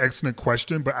excellent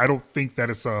question, but I don't think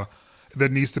that there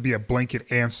needs to be a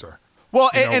blanket answer. Well,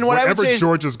 and what I would say whatever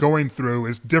Georgia's going through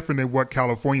is different than what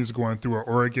California's going through, or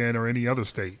Oregon, or any other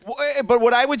state. But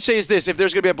what I would say is this: if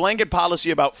there's going to be a blanket policy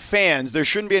about fans, there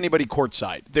shouldn't be anybody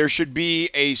courtside. There should be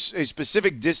a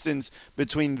specific distance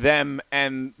between them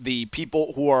and the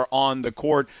people who are on the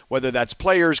court, whether that's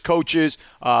players, coaches,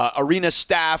 arena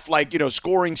staff,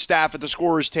 scoring staff at the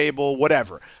scorer's table,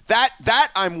 whatever.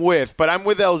 That I'm with, but I'm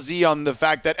with LZ on the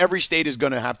fact that every state is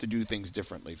going to have to do things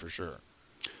differently for sure.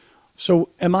 So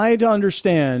am I to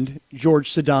understand,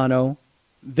 George Sedano,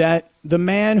 that the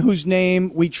man whose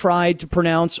name we tried to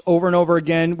pronounce over and over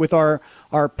again with our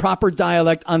proper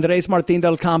dialect, Andres Martin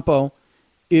del Campo,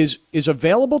 is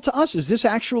available to us? Is this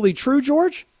actually true,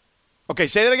 George? Okay,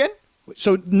 say that again.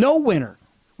 So no winner.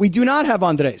 We do not have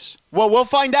Andres. Well, we'll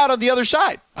find out on the other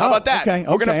side. How about that? Okay,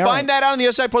 We're going to find that out on the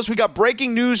other side. Plus, we got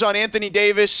breaking news on Anthony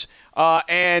Davis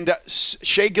and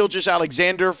Shai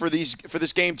Gilgeous-Alexander for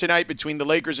this game tonight between the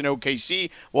Lakers and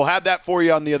OKC. We'll have that for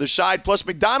you on the other side. Plus,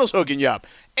 McDonald's hooking you up.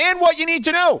 And what you need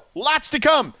to know. Lots to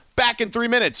come. Back in 3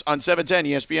 minutes on 710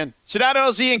 ESPN. Sedano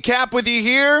LZ and Cap with you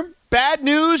here. Bad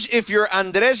news if you're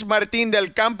Andres Martin del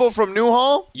Campo from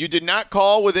Newhall. You did not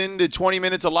call within the 20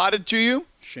 minutes allotted to you.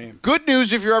 Shame. Good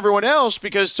news if you're everyone else,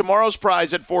 because tomorrow's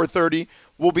prize at 4:30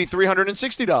 will be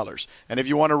 $360. And if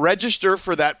you want to register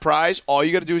for that prize, all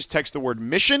you got to do is text the word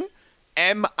MISSION,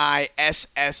 MISSION,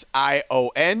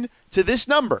 to this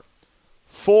number,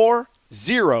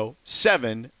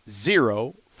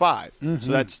 40705.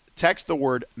 So that's text the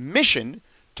word MISSION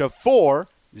to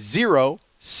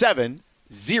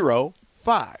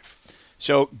 40705.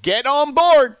 So get on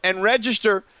board and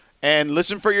register and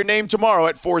listen for your name tomorrow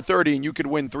at 4:30, and you could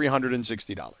win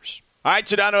 $360. All right,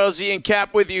 Sedano LZ and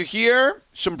Cap with you here.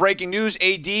 Some breaking news.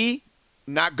 AD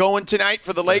not going tonight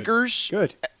for the Lakers.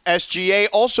 Good. SGA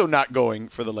also not going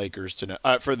for the Lakers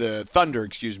tonight. For the Thunder,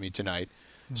 tonight.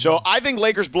 So I think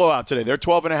Lakers blowout today. They're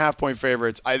 12.5-point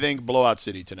favorites. I think blowout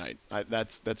city tonight.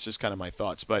 That's just kind of my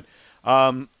thoughts. But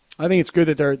I think it's good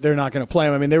that they're not going to play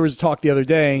him. I mean, there was talk the other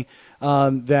day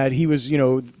that he was,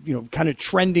 kind of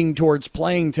trending towards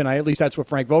playing tonight. At least that's what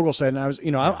Frank Vogel said. And I was,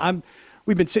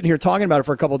 we've been sitting here talking about it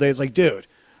for a couple of days. Like, dude,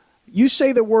 you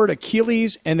say the word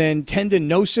Achilles and then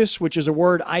tendinosis, which is a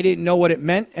word I didn't know what it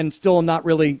meant, and still not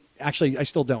really. Actually, I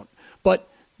still don't. But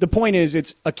the point is,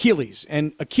 it's Achilles,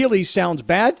 and Achilles sounds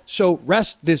bad. So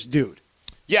rest this dude.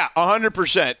 Yeah,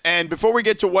 100%. And before we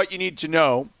get to what you need to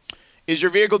know. Is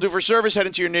your vehicle due for service? Head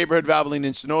into your neighborhood Valvoline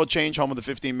Instant Oil Change, home of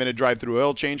the 15-minute drive-through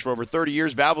oil change. For over 30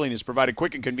 years, Valvoline has provided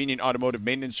quick and convenient automotive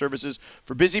maintenance services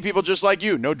for busy people just like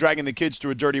you. No dragging the kids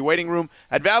to a dirty waiting room.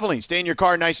 At Valvoline, stay in your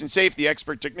car nice and safe. The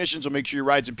expert technicians will make sure your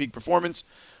ride's in peak performance.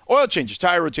 Oil changes,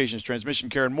 tire rotations, transmission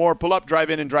care, and more. Pull up,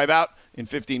 drive in, and drive out in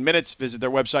 15 minutes. Visit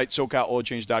their website,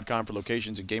 SoCalOilChange.com, for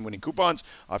locations and game-winning coupons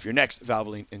off your next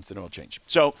Valvoline Instant Oil Change.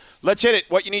 So let's hit it.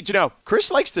 What you need to know.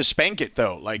 Chris likes to spank it,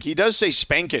 though. Like, he does say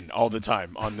spanking all the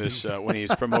time on this when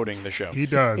he's promoting the show. He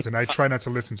does, and I try not to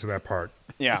listen to that part.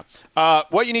 Yeah.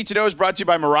 What you need to know is brought to you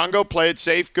by Morongo. Play it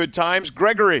safe. Good times.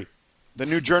 Gregory, the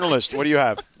new journalist. What do you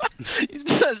have? He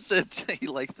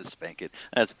likes to spank it.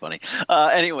 That's funny.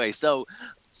 Anyway, so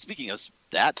speaking of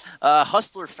that,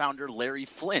 Hustler founder Larry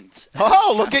Flint.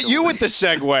 Oh, look at you with the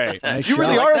segue. Nice You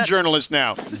really shot. are a journalist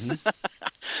now.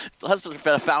 Hustler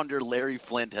founder Larry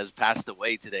Flint has passed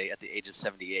away today at the age of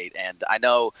 78, and I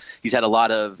know he's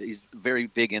very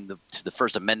big in the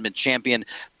First Amendment champion.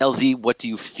 LZ, what do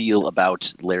you feel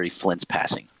about Larry Flint's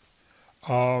passing?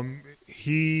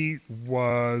 He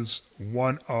was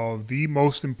one of the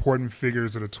most important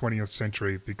figures of the 20th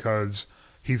century because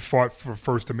he fought for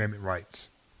First Amendment rights.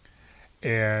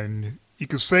 And you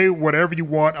can say whatever you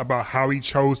want about how he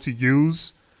chose to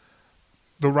use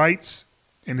the rights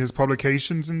in his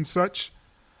publications and such,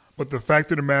 but the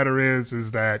fact of the matter is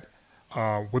that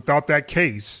without that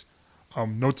case,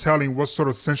 no telling what sort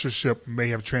of censorship may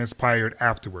have transpired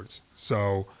afterwards.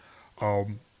 So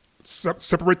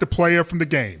separate the player from the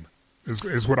game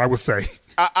is what I would say.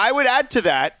 I would add to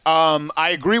that. I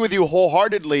agree with you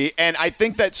wholeheartedly, and I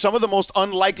think that some of the most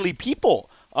unlikely people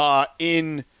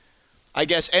in, I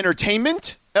guess,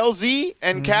 entertainment, LZ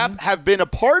and Cap, have been a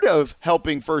part of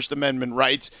helping First Amendment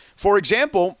rights. For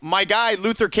example, my guy,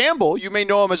 Luther Campbell, you may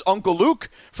know him as Uncle Luke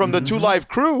from the Two Live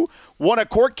Crew, won a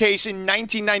court case in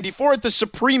 1994 at the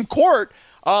Supreme Court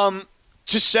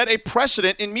to set a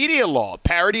precedent in media law.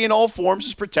 Parody in all forms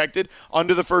is protected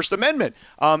under the First Amendment.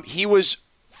 He was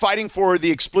fighting for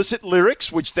the explicit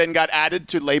lyrics, which then got added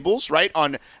to labels, right,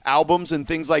 on albums and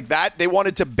things like that. They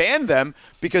wanted to ban them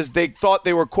because they thought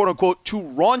they were, quote unquote, too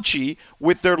raunchy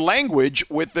with their language,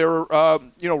 with their,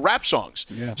 rap songs.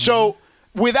 Yeah. So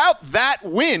without that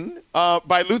win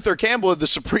by Luther Campbell at the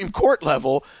Supreme Court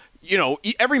level,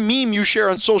 every meme you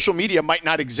share on social media might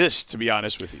not exist, to be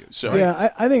honest with you. So yeah,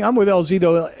 I think I'm with LZ,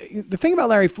 though. The thing about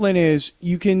Larry Flint is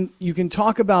you can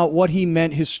talk about what he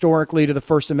meant historically to the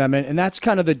First Amendment, and that's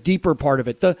kind of the deeper part of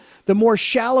it. The more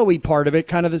shallowy part of it,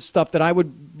 kind of the stuff that I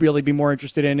would really be more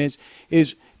interested in is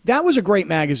that was a great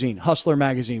magazine, Hustler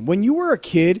magazine. When you were a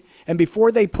kid and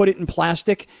before they put it in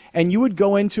plastic and you would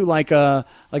go into like a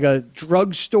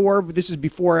drugstore, this is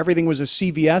before everything was a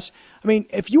CVS. I mean,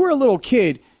 if you were a little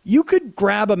kid, you could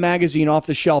grab a magazine off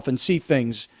the shelf and see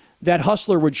things that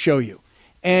Hustler would show you.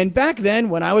 And back then,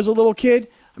 when I was a little kid,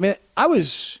 I mean, I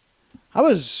was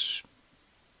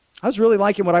really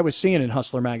liking what I was seeing in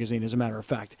Hustler magazine, as a matter of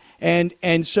fact. And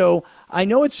so I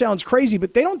know it sounds crazy,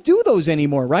 but they don't do those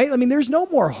anymore, right? I mean, there's no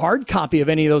more hard copy of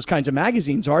any of those kinds of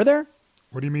magazines, are there?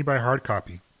 What do you mean by hard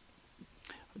copy?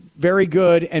 Very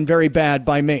good and very bad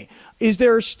by me. Is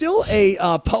there still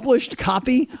a published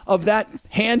copy of that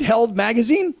handheld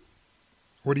magazine?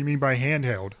 What do you mean by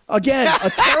handheld? Again, a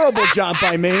terrible job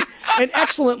by me and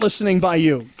excellent listening by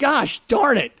you. Gosh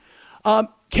darn it.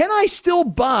 Can I still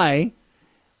buy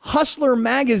Hustler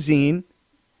magazine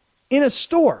in a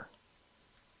store?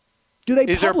 Do they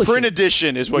Is there publish print it?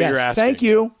 edition is what Yes, you're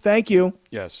asking. Thank you.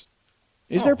 Yes.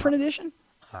 Is there print edition?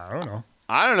 I don't know.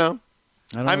 I don't know.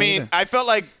 I mean, I felt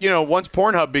like, once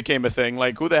Pornhub became a thing,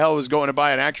 like who the hell was going to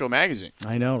buy an actual magazine?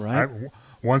 I know, right?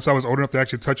 Once I was old enough to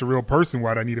actually touch a real person,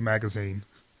 why'd I need a magazine?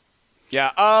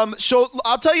 Yeah. So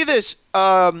I'll tell you this,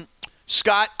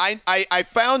 Scott, I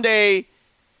found a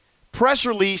press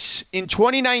release in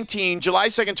 2019, July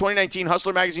 2nd, 2019,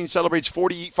 Hustler Magazine celebrates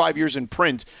 45 years in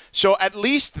print. So at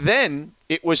least then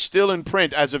it was still in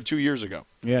print as of 2 years ago.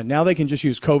 Yeah, now they can just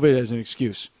use COVID as an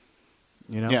excuse.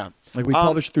 Yeah. Like we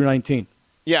published through 19.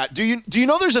 Yeah. Do you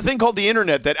know there's a thing called the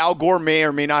internet that Al Gore may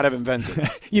or may not have invented?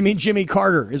 You mean Jimmy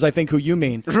Carter is I think who you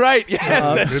mean. Right. Yes,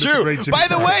 that's true. By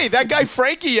the way, that guy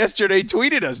Frankie yesterday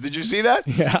tweeted us. Did you see that?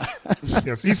 Yeah.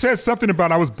 Yes. He said something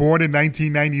about I was born in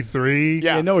 1993.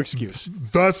 Yeah, no excuse.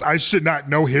 Thus, I should not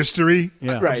know history.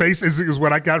 Yeah. Right. Base is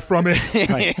what I got from it.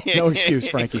 Right. No excuse,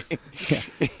 Frankie.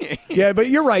 Yeah, but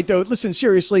you're right, though. Listen,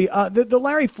 seriously, the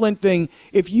Larry Flynt thing,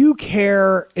 if you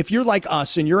care, if you're like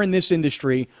us and you're in this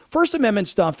industry, First Amendment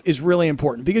stuff is really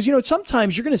important because,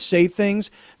 sometimes you're going to say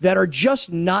things that are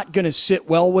just not going to sit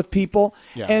well with people.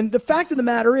 Yeah. And the fact of the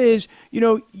matter is,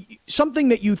 something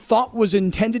that you thought was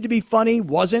intended to be funny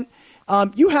wasn't.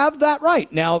 You have that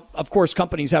right. Now, of course,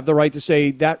 companies have the right to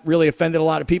say that really offended a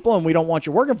lot of people and we don't want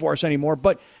you working for us anymore.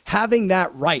 But having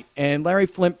that right, and Larry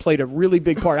Flynt played a really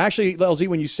big part. Actually, LZ,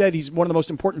 when you said he's one of the most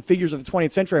important figures of the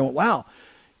 20th century, I went, wow,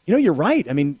 you're right.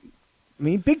 I mean,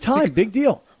 big time, big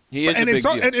deal. He is and a big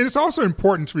deal. And it's also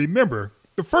important to remember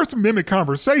the First Amendment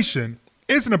conversation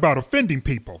isn't about offending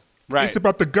people. Right. It's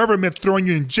about the government throwing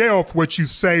you in jail for what you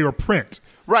say or print.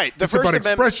 Right. The It's First about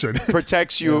Amendment expression.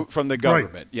 protects you from the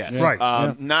government. Right. Yes.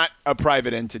 Right. Not a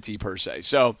private entity per se.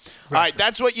 So, all right,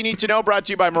 that's what you need to know. Brought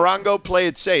to you by Morongo. Play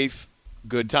it safe.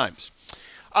 Good times.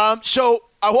 So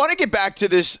I want to get back to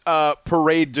this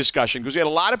parade discussion because we had a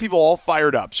lot of people all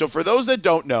fired up. So for those that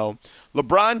don't know,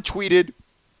 LeBron tweeted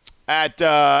at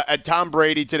Tom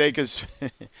Brady today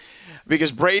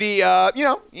because Brady, he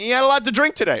had a lot to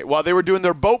drink today while they were doing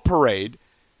their boat parade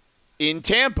in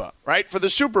Tampa, right, for the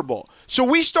Super Bowl. So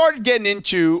we started getting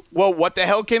into, well, what the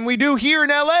hell can we do here in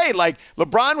L.A.? Like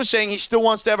LeBron was saying he still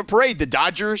wants to have a parade. The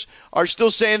Dodgers are still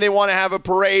saying they want to have a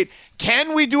parade.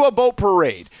 Can we do a boat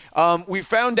parade? We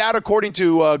found out, according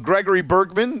to Gregory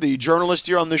Bergman, the journalist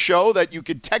here on the show, that you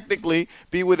could technically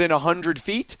be within 100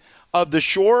 feet of the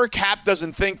shore. Cap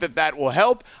doesn't think that will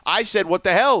help. I said, what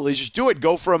the hell? Let's just do it.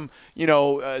 Go from,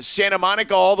 Santa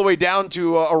Monica all the way down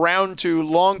to around to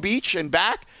Long Beach and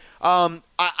back.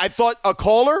 I thought a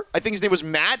caller, I think his name was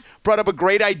Matt, brought up a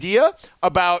great idea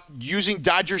about using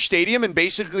Dodger Stadium and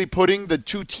basically putting the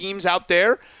two teams out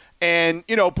there and,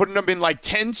 putting them in like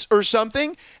tents or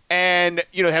something and,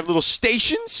 have little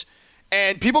stations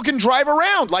and people can drive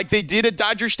around like they did at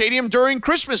Dodger Stadium during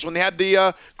Christmas when they had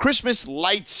the Christmas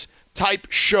lights type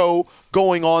show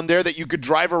going on there that you could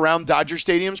drive around Dodger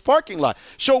Stadium's parking lot.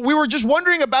 So we were just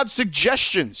wondering about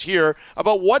suggestions here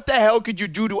about what the hell could you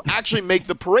do to actually make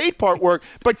the parade part work.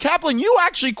 But Kaplan, you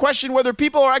actually question whether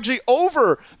people are actually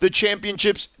over the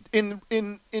championships in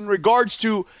regards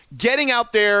to getting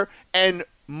out there and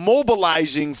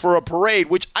mobilizing for a parade,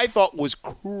 which I thought was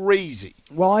crazy.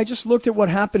 Well, I just looked at what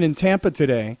happened in Tampa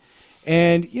today.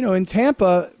 And, in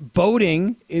Tampa,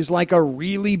 boating is like a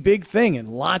really big thing, and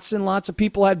lots of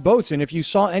people had boats. And if you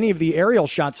saw any of the aerial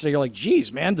shots today, you're like,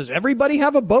 geez, man, does everybody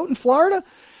have a boat in Florida?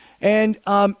 And,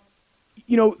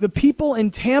 the people in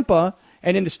Tampa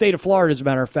and in the state of Florida, as a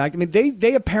matter of fact,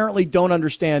 they apparently don't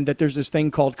understand that there's this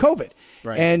thing called COVID.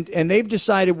 Right. And they've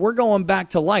decided we're going back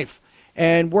to life,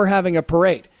 and we're having a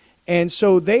parade. And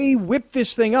so they whipped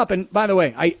this thing up. And by the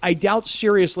way, I doubt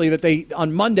seriously that they,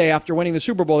 on Monday after winning the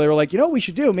Super Bowl, they were like, what we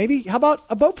should do? Maybe, how about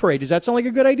a boat parade? Does that sound like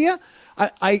a good idea?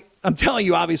 I'm telling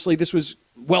you, obviously, this was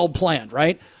well planned,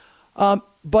 right?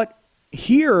 But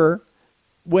here,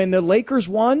 when the Lakers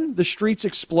won, the streets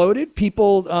exploded.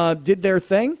 People did their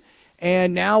thing.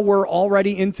 And now we're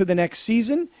already into the next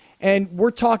season. And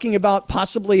we're talking about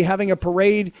possibly having a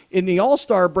parade in the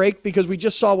All-Star break because we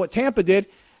just saw what Tampa did.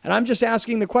 And I'm just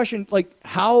asking the question, like,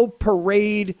 how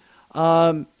parade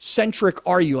centric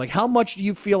are you? Like, how much do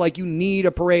you feel like you need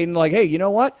a parade? And like, hey, you know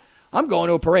what? I'm going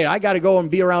to a parade. I got to go and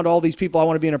be around all these people. I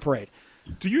want to be in a parade.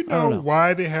 Do you know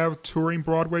why they have touring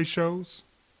Broadway shows?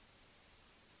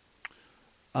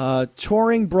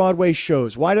 Touring Broadway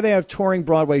shows. Why do they have touring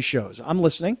Broadway shows? I'm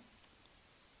listening.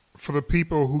 for the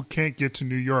people who can't get to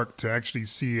New York to actually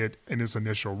see it in its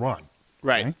initial run.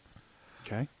 Right.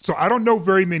 Okay. So I don't know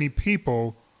very many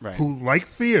people who like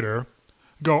theater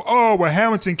go, oh, well,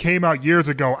 Hamilton came out years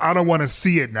ago. I don't want to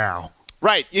see it now.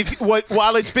 Right.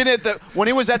 While it's been when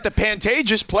it was at the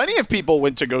Pantages, plenty of people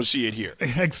went to go see it here.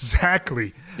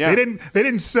 Exactly. Yeah. They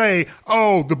didn't say,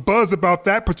 oh, the buzz about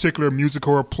that particular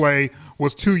musical or play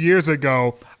was 2 years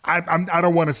ago. I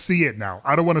don't want to see it now.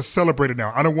 I don't want to celebrate it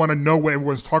now. I don't want to know what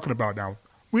everyone's talking about now.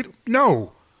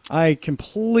 No. I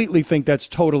completely think that's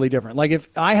totally different. Like, if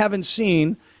I haven't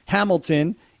seen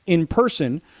Hamilton in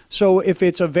person, so if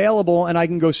it's available and I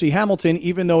can go see Hamilton,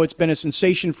 even though it's been a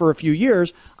sensation for a few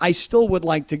years, I still would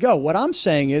like to go. What I'm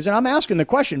saying is, and I'm asking the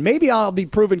question, maybe I'll be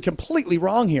proven completely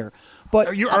wrong here,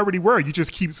 but you already were. You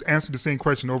just keep answering the same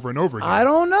question over and over again. I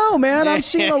don't know, man. I'm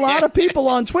seeing a lot of people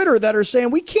on Twitter that are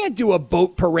saying we can't do a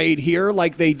boat parade here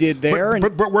like they did there.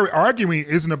 But what we're arguing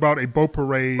isn't about a boat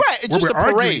parade. Right, it's just a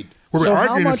parade. What we're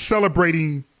arguing is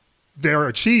celebrating their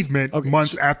achievement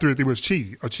months after it was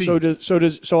achieved.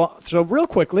 So real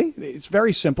quickly, it's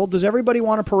very simple. Does everybody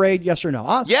want a parade? Yes or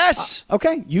no? Yes.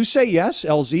 Okay, you say yes.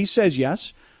 LZ says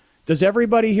yes. Does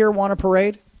everybody here want a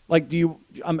parade? Like, do you?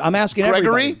 I'm asking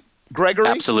everybody. Gregory?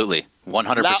 Absolutely.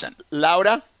 100%.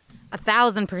 Lauda?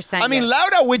 1,000%. I mean,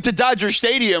 Lauda went to Dodger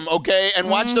Stadium, okay, and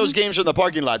watched those games from the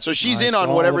parking lot. So she's in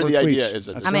on whatever the idea is.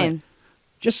 I'm in.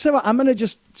 I'm going to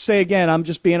just say again, I'm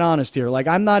just being honest here. Like,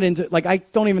 I'm not into, like, I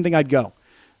don't even think I'd go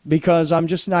because I'm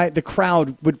just not, the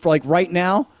crowd would, like, right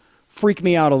now, freak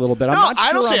me out a little bit. I'm not sure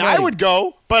I don't say I'm ready. I would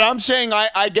go, but I'm saying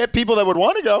I get people that would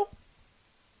want to go.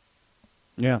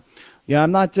 Yeah. Yeah,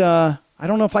 I'm not, I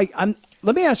don't know if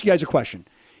let me ask you guys a question.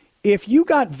 If you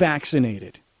got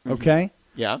vaccinated, okay?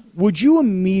 Yeah. Would you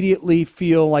immediately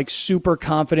feel like super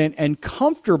confident and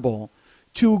comfortable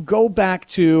to go back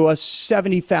to a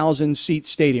 70,000 seat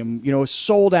stadium, a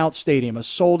sold out stadium, a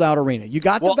sold out arena? You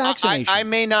got the vaccination. I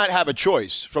may not have a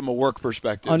choice from a work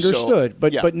perspective. Understood,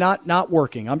 but not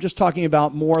working. I'm just talking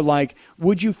about more like,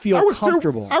 would you feel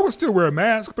comfortable? I would still wear a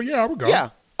mask, but yeah, I would go. Yeah.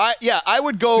 I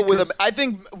would go I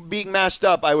think being masked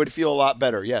up, I would feel a lot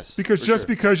better. Yes. Because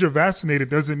because you're vaccinated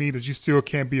doesn't mean that you still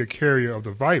can't be a carrier of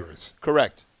the virus.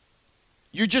 Correct.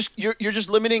 You're just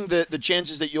limiting the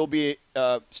chances that you'll be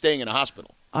staying in a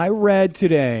hospital. I read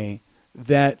today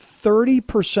that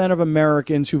 30% of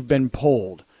Americans who've been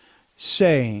polled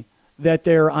say that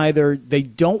they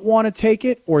don't want to take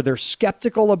it, or they're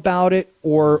skeptical about it,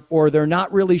 or they're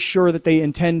not really sure that they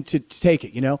intend to take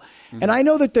it, Mm-hmm. And I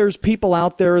know that there's people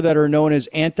out there that are known as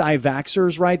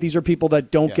anti-vaxxers, right? These are people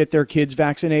that don't get their kids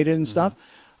vaccinated and stuff.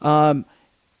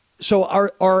 So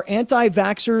are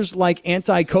anti-vaxxers like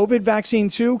anti-COVID vaccine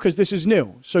too? Because this is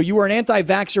new. So you were an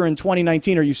anti-vaxxer in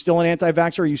 2019. Are you still an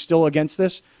anti-vaxxer? Are you still against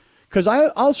this? Because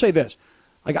I'll say this.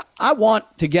 Like, I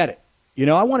want to get it.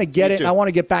 I want to get it, and I want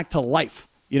to get back to life.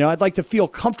 I'd like to feel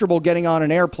comfortable getting on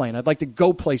an airplane. I'd like to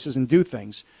go places and do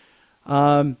things.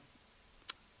 And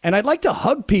I'd like to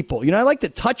hug people. I like to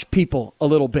touch people a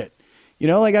little bit.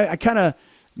 Like I kind of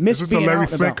miss being out. Is this a Larry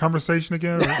Flint conversation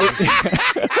again?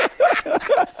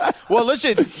 Well,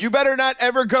 listen, you better not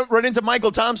ever run into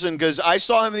Michael Thompson, because I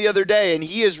saw him the other day, and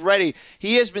he is ready.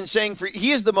 He has been saying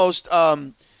he is the most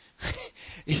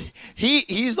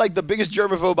he's like the biggest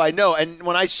germaphobe I know. And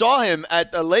when I saw him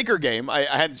at a Laker game, I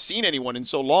hadn't seen anyone in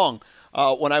so long.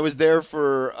 When I was there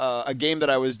for a game that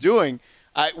I was doing,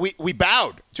 we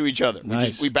bowed to each other.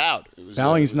 Nice. We bowed.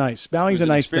 Bowing's nice. Bowing's a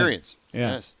nice experience. Thing.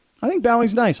 Yeah. Yes. I think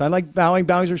bowing's nice. I like bowing.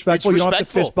 Bowing's respectful. It's you don't have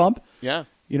to fist bump. Yeah.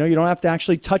 You don't have to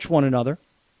actually touch one another.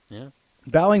 Yeah.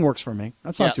 Bowing works for me.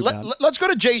 That's not too bad. Let's go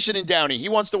to Jason in Downey. He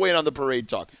wants to weigh in on the parade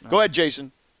talk. Go ahead,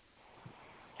 Jason.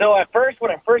 So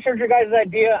when I first heard your guys'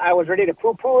 idea, I was ready to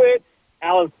poo-poo it.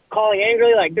 I was calling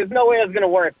angrily, like, there's no way it's going to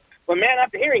work. But, man,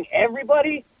 after hearing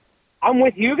everybody, I'm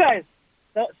with you guys.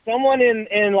 Someone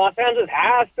in Los Angeles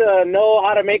has to know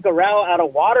how to make a route out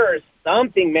of water or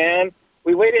something, man.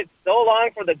 We waited so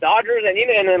long for the Dodgers, and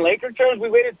in Laker terms, we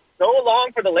waited so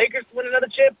long for the Lakers to win another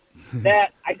chip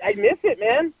that I miss it,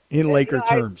 man. In Laker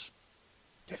terms.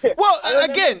 Well,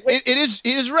 again, it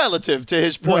is relative to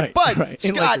his point. Right, but,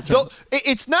 Scott,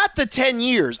 it's not the 10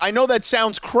 years. I know that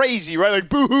sounds crazy, right? Like,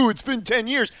 boo-hoo, it's been 10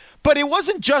 years. But it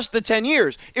wasn't just the 10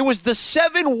 years. It was the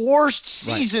 7 worst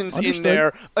seasons in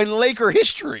there in Laker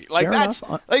history. Like,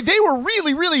 they were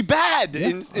really, really bad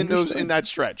in that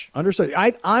stretch. Understood.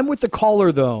 I'm with the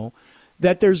caller, though,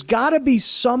 that there's got to be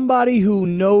somebody who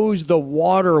knows the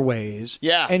waterways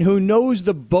and who knows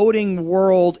the boating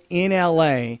world in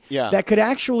L.A. That could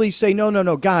actually say,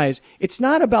 no, guys, it's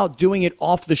not about doing it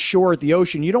off the shore at the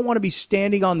ocean. You don't want to be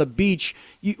standing on the beach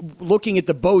looking at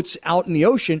the boats out in the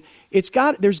ocean. There's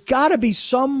got to be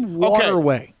some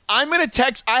waterway. I'm going to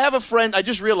text. I have a friend. I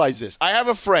just realized this. I have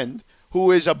a friend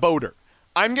who is a boater.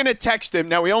 I'm going to text him.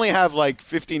 Now, we only have like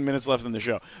 15 minutes left in the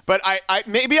show. But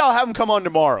maybe I'll have him come on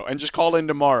tomorrow and just call in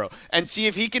tomorrow and see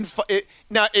if he can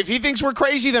now, if he thinks we're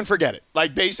crazy, then forget it.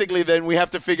 Like, basically, then we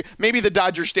have to figure – maybe the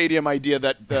Dodger Stadium idea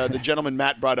that the gentleman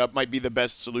Matt brought up might be the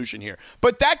best solution here.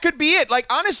 But that could be it. Like,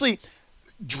 honestly,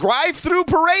 drive-through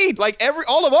parade. Like,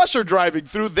 all of us are driving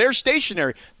through. They're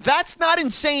stationary. That's not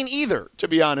insane either, to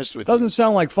be honest with you. Doesn't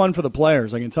sound like fun for the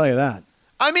players, I can tell you that.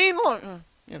 I mean,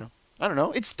 I don't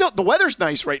know. It's still the weather's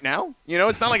nice right now.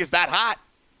 It's not like it's that hot.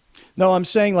 No, I'm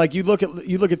saying like you look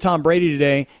at Tom Brady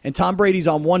today, and Tom Brady's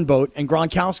on one boat, and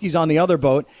Gronkowski's on the other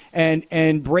boat,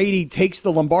 and Brady takes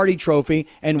the Lombardi Trophy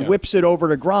and whips it over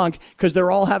to Gronk because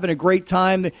they're all having a great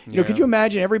time. Could you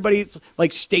imagine everybody's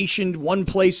like stationed one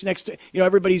place next to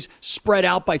everybody's spread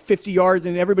out by 50 yards,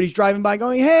 and everybody's driving by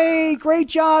going, "Hey, great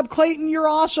job, Clayton! You're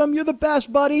awesome! You're the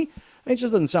best, buddy!" It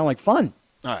just doesn't sound like fun.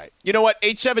 All right. You know what?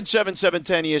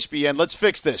 877-710-ESPN. Let's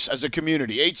fix this as a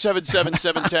community.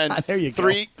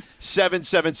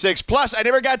 877-710-3776. Plus, I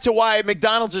never got to why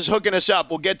McDonald's is hooking us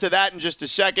up. We'll get to that in just a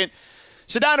second.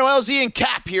 Sedano LZ and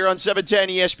Cap here on 710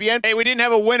 ESPN. Hey, we didn't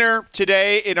have a winner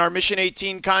today in our Mission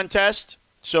 18 contest.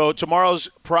 So tomorrow's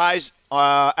prize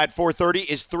at 4:30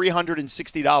 is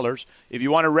 $360. If you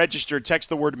want to register, text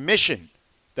the word MISSION.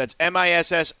 That's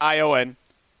MISSION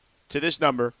to this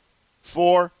number,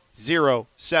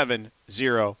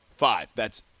 40705.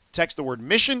 That's text the word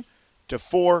mission to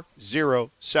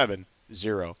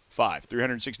 40705.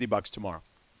 $360 tomorrow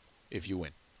if you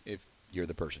win, if you're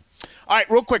the person. All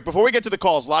right, real quick, before we get to the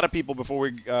calls, a lot of people before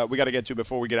we got to get to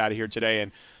before we get out of here today.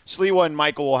 And Sliwa and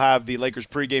Michael will have the Lakers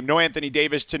pregame. No Anthony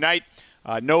Davis tonight.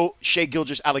 No Shai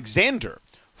Gilgeous-Alexander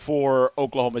for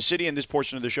Oklahoma City. And this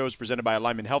portion of the show is presented by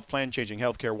Alignment Health Plan, changing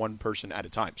healthcare one person at a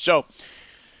time. So,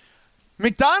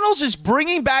 McDonald's is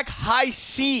bringing back High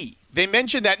C. They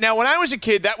mentioned that. Now, when I was a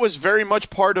kid, that was very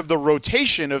much part of the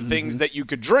rotation of things that you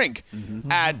could drink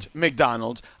at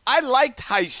McDonald's. I liked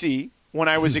High C when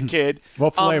I was a kid.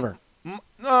 What flavor?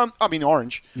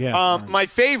 Orange. Yeah. Orange. My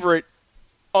favorite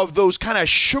of those kind of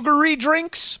sugary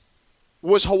drinks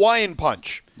was Hawaiian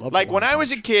Punch. When I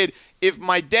was a kid, if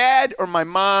my dad or my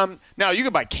mom – now, you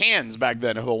could buy cans back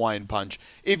then of Hawaiian Punch.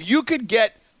 If you could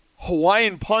get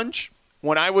Hawaiian Punch –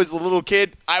 when I was a little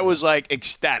kid, I was,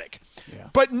 ecstatic. Yeah.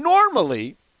 But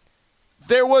normally,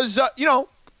 there was,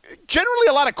 generally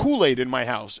a lot of Kool-Aid in my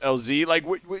house, LZ. Like,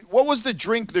 what was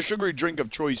the sugary drink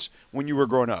of choice when you were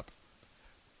growing up?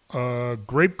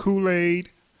 Grape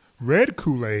Kool-Aid, red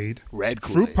Kool-Aid.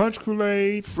 Fruit Punch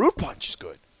Kool-Aid. Fruit Punch is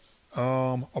good.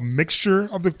 A mixture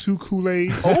of the two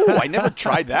Kool-Aids. Oh, I never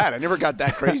tried that. I never got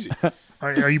that crazy.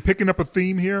 Are you picking up a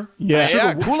theme here?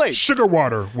 Yeah. Kool-Aid. Sugar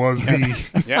water was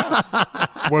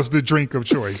the drink of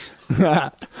choice.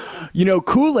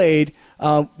 Kool-Aid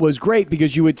was great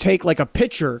because you would take like a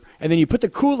pitcher and then you put the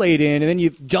Kool-Aid in and then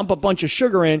you dump a bunch of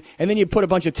sugar in and then you put a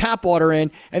bunch of tap water in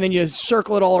and then you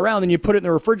circle it all around and you put it in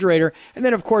the refrigerator. And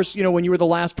then, of course, when you were the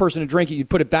last person to drink it,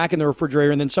 you'd put it back in the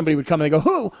refrigerator and then somebody would come and they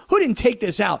go, who didn't take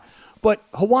this out? But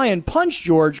Hawaiian Punch,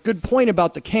 George, good point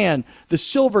about the can, the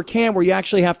silver can where you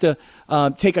actually have to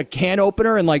take a can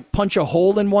opener and punch a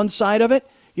hole in one side of it,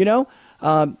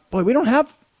 Boy, we don't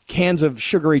have cans of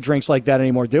sugary drinks like that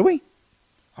anymore, do we?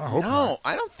 I hope not.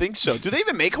 I don't think so. Do they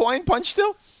even make Hawaiian Punch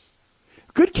still?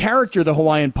 Good character, the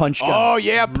Hawaiian Punch guy. Oh,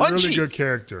 yeah, Punchy. Really good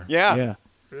character. Yeah.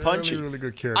 Punchy. Really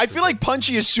good character. I feel like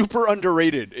Punchy is super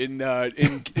underrated in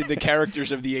the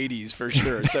characters of the 80s, for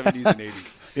sure, 70s and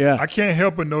 80s. Yeah. I can't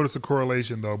help but notice a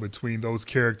correlation, though, between those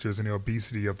characters and the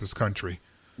obesity of this country.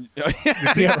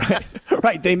 Yeah,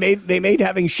 right. They made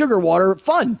having sugar water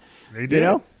fun. They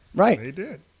did. Right. They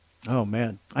did. Oh,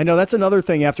 man. I know that's another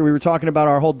thing after we were talking about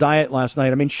our whole diet last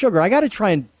night. I mean, sugar. I got to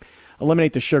try and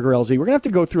eliminate the sugar, LZ. We're going to have to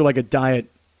go through a diet,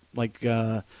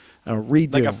 redo.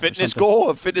 Like a fitness goal,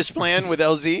 a fitness plan with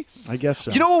LZ? I guess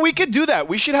so. You know what? We could do that.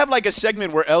 We should have a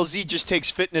segment where LZ just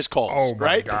takes fitness calls. Oh, my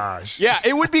right? gosh. Yeah,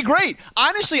 it would be great.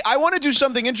 Honestly, I want to do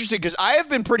something interesting because I have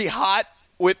been pretty hot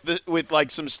with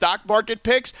some stock market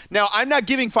picks. Now, I'm not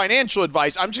giving financial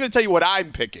advice. I'm just going to tell you what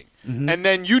I'm picking. Mm-hmm. And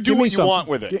then you do what you want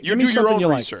with it. You do your own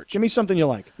research. Give me something you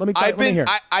like. Let me hear.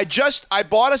 I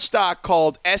bought a stock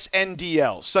called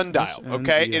SNDL, Sundial,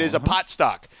 okay? It is a pot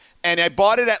stock. And I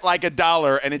bought it at like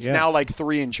 $1, and it's now like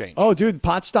 $3 and change. Oh, dude,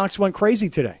 pot stocks went crazy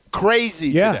today.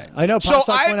 Today. I know. So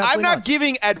I'm not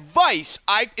giving advice.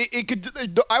 I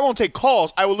won't take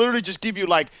calls. I will literally just give you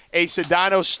like a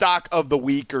Sedano stock of the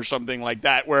week or something like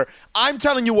that, where I'm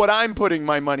telling you what I'm putting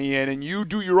my money in, and you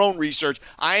do your own research.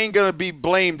 I ain't gonna be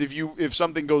blamed if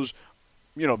something goes,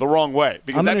 the wrong way,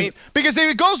 because because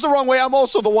if it goes the wrong way, I'm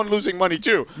also the one losing money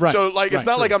too. Right. So it's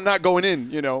not like I'm not going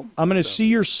in. I'm going to see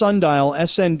your sundial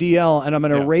SNDL, and I'm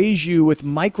going to raise you with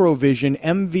Microvision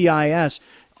MVIS.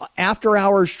 After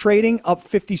hours trading up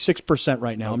 56%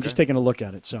 right now. Okay. I'm just taking a look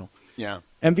at it. So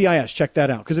MVIS, check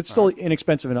that out, because it's still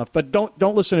inexpensive enough. But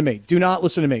don't listen to me. Do not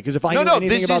listen to me, because if I know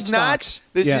anything about stocks,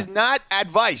 this is not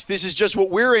advice. This is just what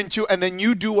we're into, and then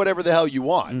you do whatever the hell you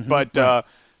want. Mm-hmm.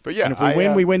 But yeah, and if we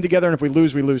win, we win together, and if we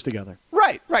lose together.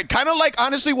 Right. Kind of like,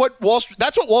 honestly,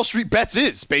 that's what Wall Street Bets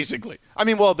is, basically. I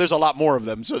mean, well, there's a lot more of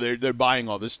them, so they're buying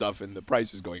all this stuff, and the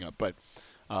price is going up. But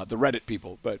the Reddit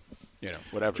people,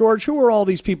 whatever. George, who are all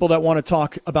these people that want to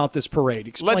talk about this parade?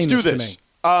 Explain this to me.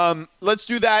 Let's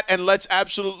do that, and let's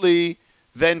absolutely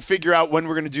then figure out when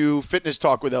we're going to do Fitness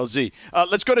Talk with LZ.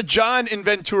 Let's go to John in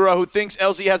Ventura, who thinks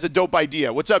LZ has a dope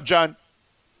idea. What's up, John?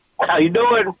 How you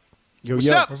doing?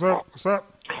 What's up? What's up?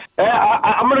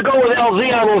 I'm going to go with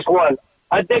LZ on this one.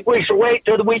 I think we should wait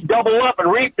till we double up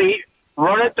and repeat,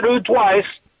 run it through twice,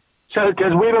 because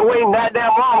we've been waiting that damn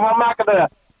long. I'm not going to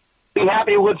be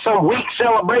happy with some weak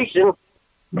celebration.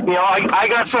 I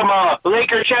got some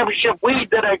Laker championship weed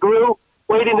that I grew,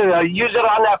 waiting to use it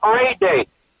on that parade day.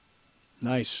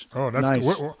 Nice. Oh, that's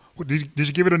nice. What, did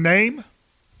you give it a name?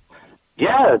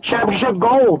 Yeah, championship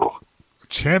gold.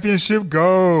 Championship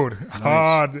gold.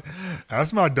 Nice.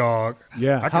 That's my dog.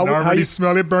 Yeah. I can already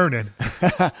smell it burning.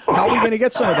 How are we going to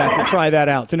get some of that to try that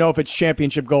out, to know if it's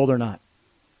championship gold or not?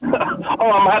 I'm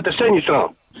going to have to send you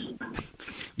some.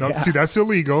 No, see, that's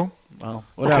illegal. Well,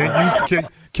 whatever.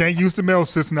 Can't use the mail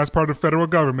system. That's part of the federal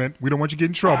government. We don't want you to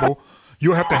get in trouble.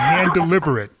 You'll have to hand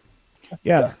deliver it.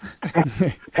 Yeah.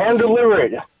 Hand deliver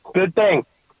it. Good thing.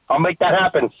 I'll make that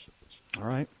happen. All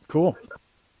right. Cool.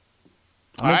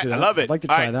 All right, I love it. I'd like to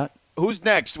try that. Who's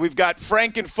next? We've got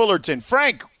Frank in Fullerton.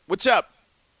 Frank, what's up?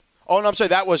 Oh, no, I'm sorry.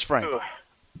 That was Frank.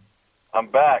 I'm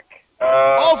back.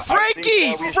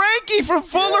 Frankie! Frankie from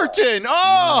Fullerton.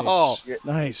 Oh!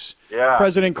 Nice. Yeah.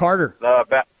 President Carter.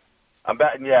 I'm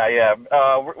back. Yeah.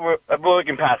 We're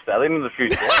looking past that. Leading to the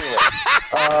future.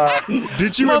 Anyway.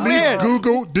 Did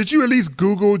you at least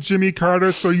Google Jimmy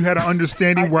Carter so you had an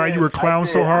understanding why you were clowning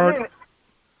so hard?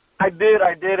 I did.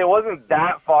 It wasn't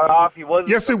that far off. He wasn't.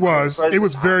 Yes, it was. It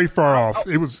was very far off.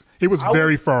 It was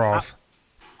very far off.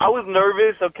 I was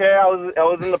nervous. Okay, I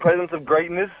was in the presence of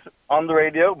greatness on the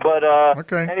radio. But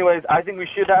anyways, I think we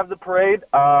should have the parade.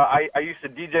 I used to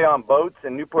DJ on boats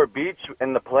in Newport Beach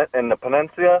in the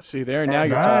peninsula. See there, now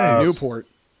you're talking Newport.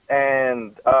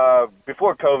 And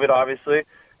before COVID, obviously.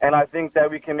 And I think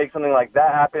that we can make something like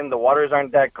that happen. The waters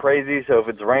aren't that crazy, so if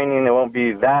it's raining, it won't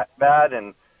be that bad.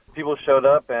 And people showed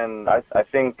up, and I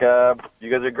think you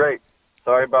guys are great.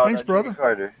 Sorry about Thanks, brother.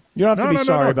 Carter. You don't have to be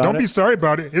sorry about it. Don't be sorry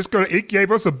about it. It gave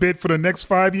us a bid for the next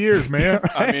 5 years, man.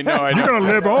 I mean, no, you're gonna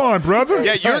live on, brother.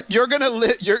 Yeah, you're gonna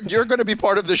live. You're gonna be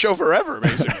part of the show forever,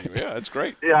 basically. Yeah, that's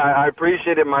great. Yeah, I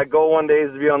appreciate it. My goal one day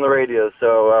is to be on the radio,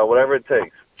 so whatever it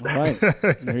takes. All right,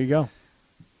 there you go.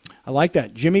 I like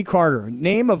that. Jimmy Carter.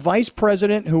 Name a vice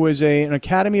president who is an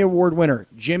Academy Award winner.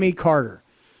 Jimmy Carter.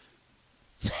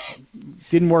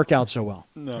 Didn't work out so well.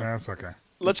 No, that's okay.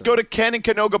 Let's go to Ken in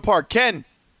Canoga Park. Ken.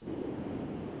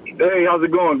 Hey, how's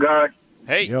it going, guys?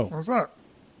 Hey. Yo. What's up?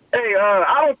 Hey,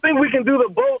 I don't think we can do the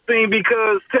boat thing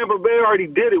because Tampa Bay already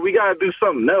did it. We got to do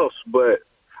something else. But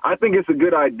I think it's a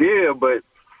good idea, but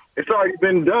it's already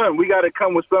been done. We got to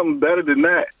come with something better than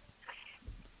that.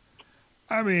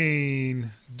 I mean,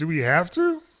 do we have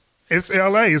to? It's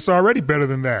L.A. It's already better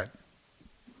than that.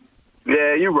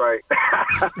 Yeah, you're right.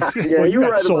 Yeah, well, you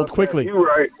got sold quickly. You're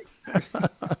right.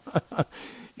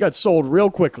 You got sold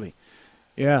real quickly.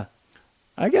 Yeah.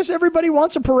 I guess everybody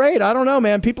wants a parade. I don't know,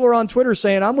 man. People are on Twitter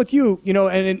saying, I'm with you,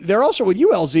 and they're also with you,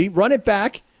 LZ. Run it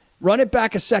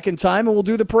back a second time, and we'll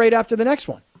do the parade after the next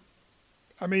one.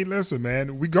 I mean, listen,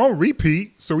 man, we going to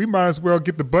repeat, so we might as well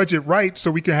get the budget right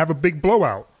so we can have a big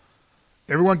blowout.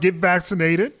 Everyone get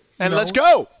vaccinated. And let's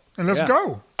go. And let's go.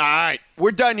 All right.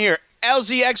 We're done here.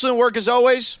 LZ, excellent work as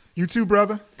always. You too,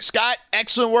 brother. Scott,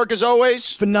 excellent work as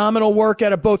always. Phenomenal work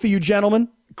out of both of you gentlemen.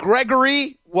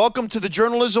 Gregory, welcome to the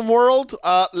journalism world.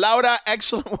 Lauda,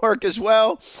 excellent work as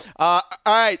well. All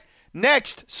right.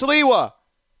 Next, Sliwa,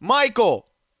 Michael,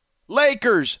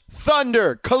 Lakers,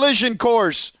 Thunder, Collision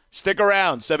Course. Stick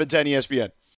around, 710 ESPN.